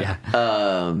 Yeah.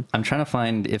 I'm trying to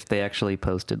find if they actually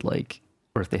posted like,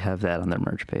 or if they have that on their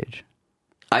merch page.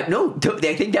 I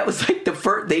think that was like the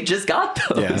first. They just got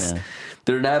those. Yeah.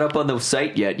 They're not up on the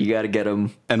site yet. You got to get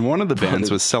them. And one of the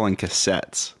bands was selling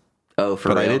cassettes, Oh, for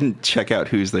but real? I didn't check out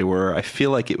whose they were. I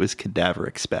feel like it was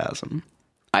Cadaveric Spasm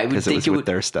I would because it think was it with would.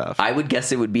 their stuff. I would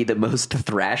guess it would be the most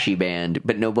thrashy band,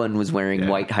 but no one was wearing Yeah.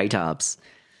 white high tops.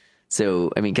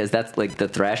 So I mean, because that's like the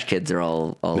thrash kids are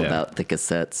all Yeah. about the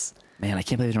cassettes. Man, I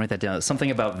can't believe I didn't write that down. Something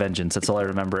about vengeance. That's all I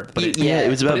remember. But it, yeah, it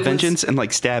was but about vengeance and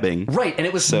like stabbing. right, and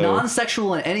it was So-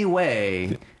 non-sexual in any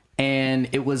way. And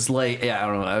it was like, I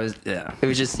don't know. It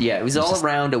was just it was all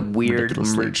around a weird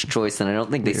ridiculously merch choice, and I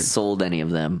don't think they sold any of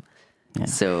them.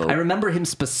 So I remember him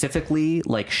specifically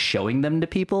like showing them to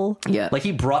people. Yeah. Like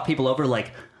he brought people over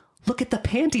like, look at the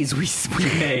panties we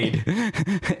made.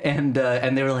 and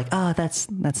they were like, oh, that's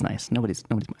nice. Nobody's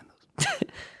buying those.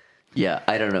 yeah,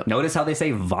 I don't know. Notice how they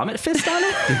say vomit fist on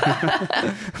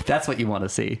it? That's what you want to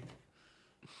see.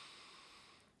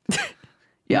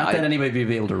 Yeah, Not that anybody would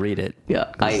be able to read it. Yeah,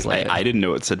 'Cause it's like- I didn't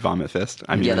know it said Vomit Fist.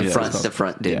 I mean, yeah, the yeah,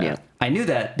 front did. Yeah. I knew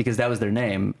that because that was their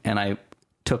name, and I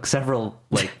took several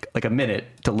like a minute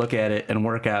to look at it and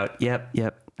work out. Yep,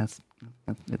 that's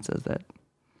it says that.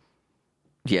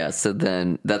 Yeah, so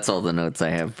then that's all the notes I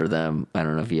have for them. I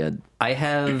don't know if you had. I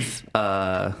have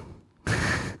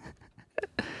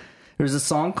there's a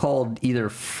song called either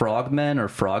Frogmen or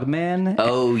Frogman.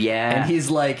 Oh yeah, And he's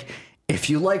like, if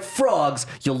you like frogs,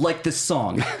 you'll like this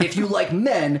song. If you like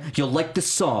men, you'll like this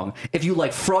song. If you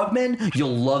like frogmen,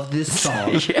 you'll love this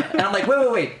song. And I'm like,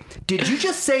 wait. Did you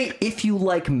just say if you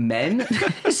like men?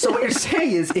 So what you're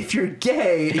saying is if you're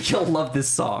gay, you'll love this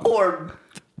song. or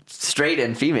straight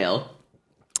and female.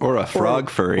 or a frog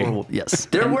furry. Yes.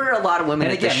 There were a lot of women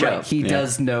And at the again, show. right, he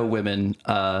does know women.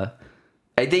 I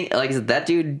think, like I said, that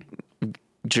dude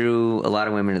drew a lot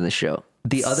of women to the show.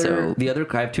 The other,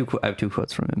 I have two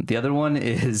quotes from him. The other one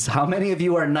is, "How many of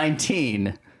you are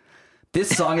 19? This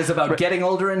song is about getting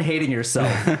older and hating yourself."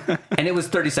 And it was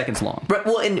 30 seconds long. But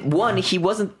well, and one, he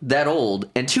wasn't that old,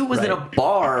 and two, was in a Right.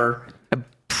 bar. I'm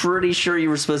pretty sure you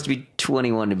were supposed to be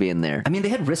 21 to be in there. I mean, they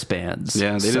had wristbands.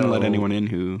 Yeah, they didn't let so- anyone in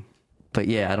who. But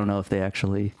yeah, I don't know if they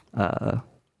actually. I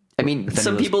mean, If any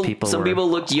some of those people, people some were- people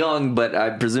looked young,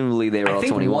 but presumably they were I all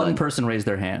think 21. one person raised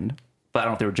their hand, but I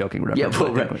don't know if they were joking. Or whatever. Yeah,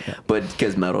 but but, right. yeah. But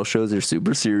because metal shows are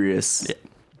super serious,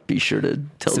 be sure to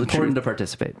tell It's the important truth. to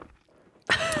participate.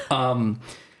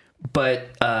 But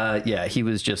yeah, he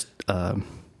was just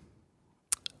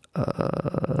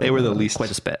They were the least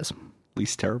quite a spaz.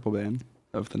 least terrible band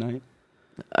of the night.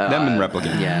 Them and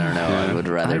Replicant. Yeah, I don't know. I would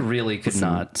I rather really could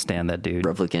not stand that dude.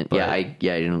 Replicant. But- I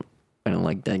don't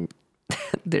like that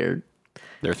their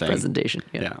Their thing. presentation.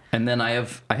 Yeah. And then I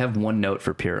have one note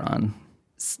for Piron,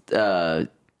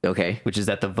 Okay. which is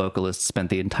that the vocalist spent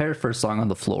the entire first song on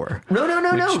the floor.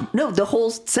 No. The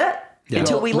whole set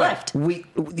until we left. Which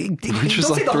was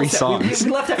like 3 songs.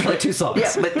 We left after like 2 songs.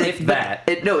 Yeah, but if that.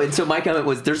 And so my comment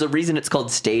was, there's a reason it's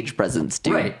called stage presence,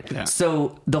 dude. Right. Yeah.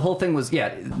 So the whole thing was,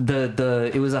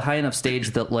 it was a high enough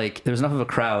stage that like there was enough of a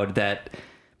crowd that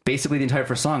basically the entire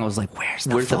first song I was like, where's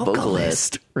the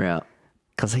vocalist? Yeah.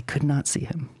 Because I could not see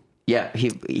him. Yeah.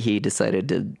 He decided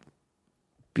to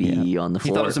be on the He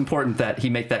floor. thought it was important that he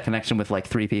make that connection with like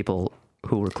 3 people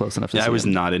who were close enough to Yeah, see I was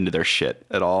him. not into their shit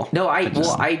at all. No, I don't.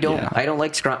 yeah. I don't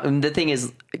like Scrum. And the thing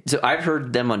is, so I've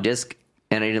heard them on disc,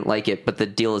 and I didn't like it. But the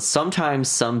deal is, sometimes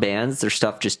some bands, their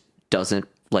stuff just doesn't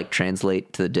like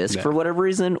translate to the disc Yeah. for whatever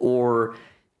reason, or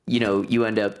you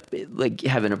end up like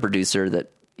having a producer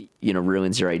that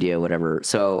ruins your idea, whatever.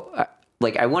 So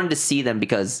I wanted to see them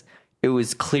because it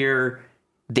was clear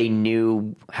they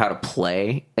knew how to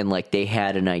play and like they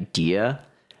had an idea,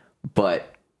 but.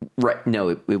 Right? No,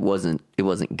 it wasn't. It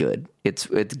wasn't good. It's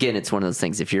one of those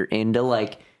things. If you're into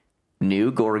like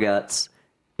new Gorguts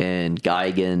and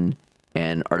Geigen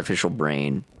and Artificial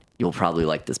Brain, you'll probably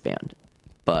like this band.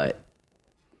 But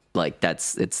like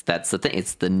that's the thing.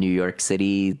 It's the New York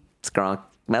City skronk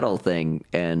metal thing,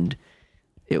 and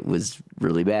it was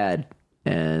really bad,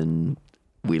 and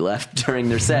we left during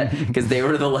their set because they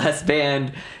were the last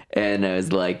band, and I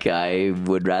was like, I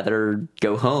would rather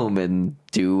go home and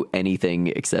do anything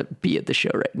except be at the show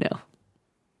right now.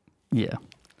 Yeah.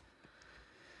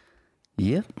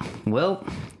 Yeah. Well,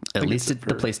 at least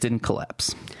the place didn't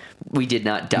collapse. We did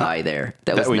not die there.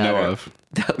 That we know of.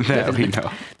 That we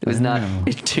know. It was not.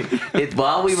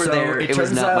 While we were there, it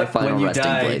was not my final when you resting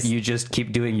die, place. you just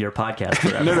keep doing your podcast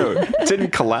forever. No, it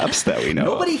didn't collapse that we know.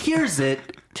 Nobody hears it,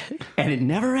 and it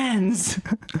never ends.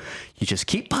 You just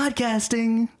keep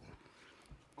podcasting.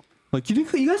 Like, you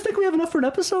guys think we have enough for an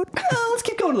episode? Let's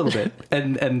keep going a little bit,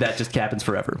 and that just happens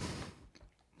forever.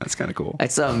 That's kind of cool. I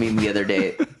saw a meme the other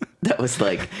day that was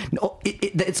like, No,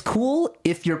 it's cool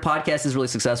if your podcast is really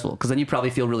successful, because then you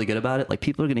probably feel really good about it. Like,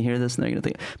 people are going to hear this and they're going to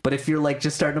think. But if you're like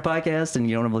just starting a podcast and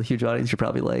you don't have a huge audience, you're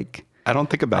probably like, I don't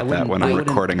think about that when I'm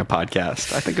recording a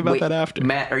podcast. I think about that after.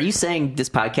 Matt, are you saying this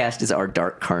podcast is our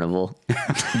dark carnival?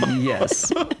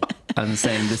 yes. I'm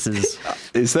saying this is.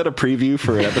 Is that a preview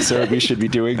for an episode we should be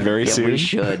doing very Yeah, soon? we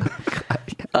should.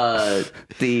 I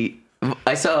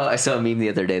saw a meme the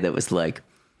other day that was like,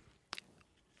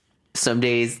 some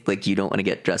days like you don't want to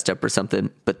get dressed up or something,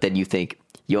 but then you think,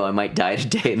 yo, I might die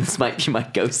today and this might be my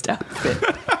ghost outfit.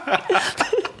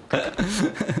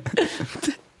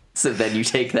 So then you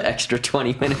take the extra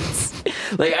 20 minutes.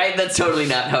 Like, that's totally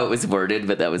not how it was worded,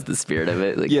 but that was the spirit of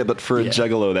it. Like, Yeah, but for a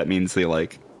juggalo, that means they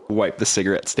like wipe the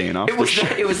cigarette stain off. it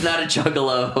was not a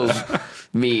juggalo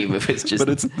meme. It was just.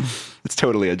 But it's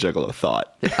totally a juggalo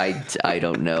thought. I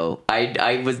don't know.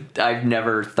 I've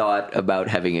never thought about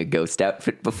having a ghost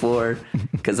outfit before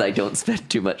because I don't spend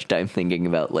too much time thinking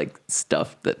about like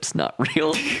stuff that's not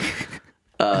real.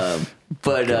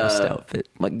 But Ghost outfit.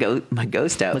 my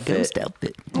ghost outfit.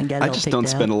 outfit. I just don't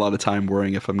spend a lot of time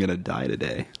worrying if I'm gonna die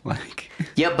today. Like,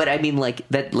 Yeah, but I mean, like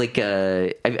that. Like,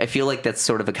 I feel like that's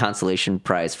sort of a consolation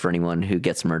prize for anyone who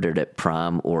gets murdered at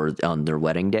prom or on their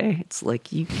wedding day. It's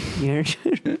like you're.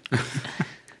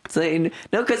 It's like,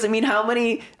 no, because I mean, how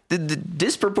many the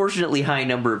disproportionately high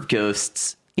number of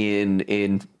ghosts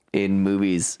in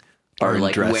movies are in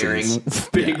like dresses. wearing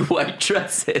big white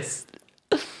dresses.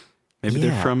 maybe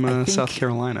Yeah, they're from I think- South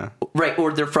Carolina. Right,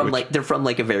 or they're from like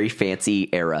a very fancy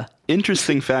era.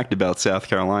 Interesting fact about South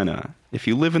Carolina: if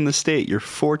you live in the state, you're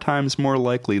 4 times more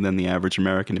likely than the average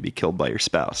American to be killed by your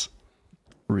spouse.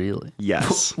 Really?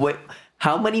 Yes. What?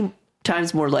 How many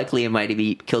times more likely am I to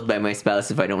be killed by my spouse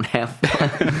if I don't have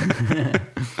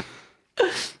one?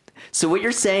 So what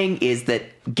you're saying is that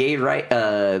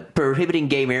prohibiting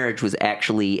gay marriage was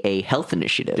actually a health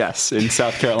initiative. Yes, in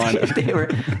South Carolina.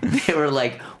 They were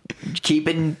like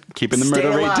keeping Keeping the stay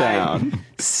murder rate alive, down.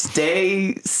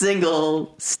 Stay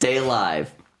single, stay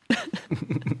alive.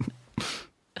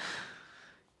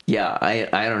 Yeah,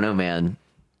 I don't know, man.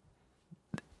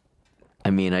 I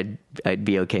mean, I'd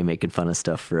be okay making fun of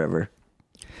stuff forever.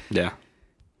 Yeah.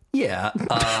 Yeah.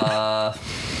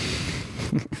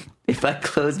 If I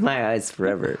close my eyes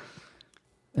forever.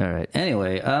 All right.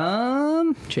 Anyway,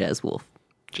 Jazz Wolf.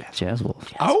 Jazz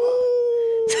Wolf. Oh.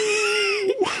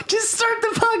 Just start the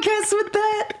podcast with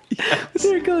that. Yes.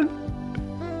 There it goes.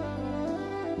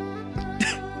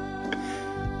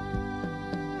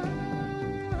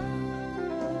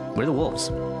 Where are the wolves?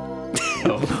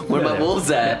 Where my wolves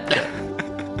at?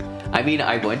 I mean,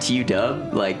 I went to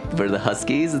UW, like, for the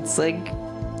Huskies. It's like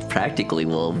practically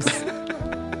wolves.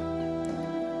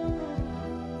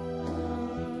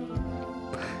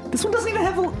 This one doesn't even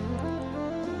have a.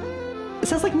 It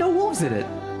has like no wolves in it.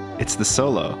 It's the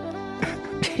solo.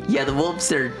 Yeah, the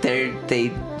wolves are there.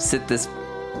 They sit this.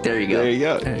 There you go. There you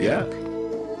go. There you Yeah. go.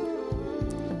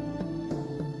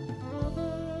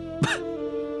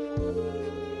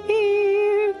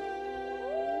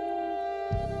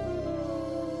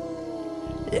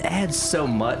 It adds so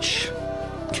much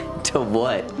To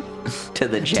what? To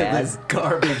the jazz? to the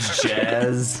garbage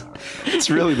jazz. It's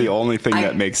really the only thing I-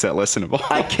 that makes that listenable.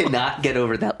 I cannot get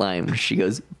over that line where she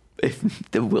goes, if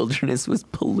the wilderness was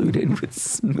polluted with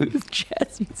smooth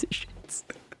jazz musicians.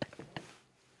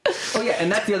 Oh yeah,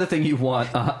 and that's the other thing you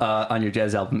want on your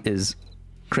jazz album is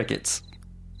crickets.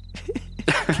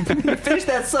 Finish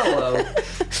that solo,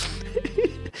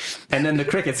 and then the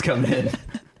crickets come in.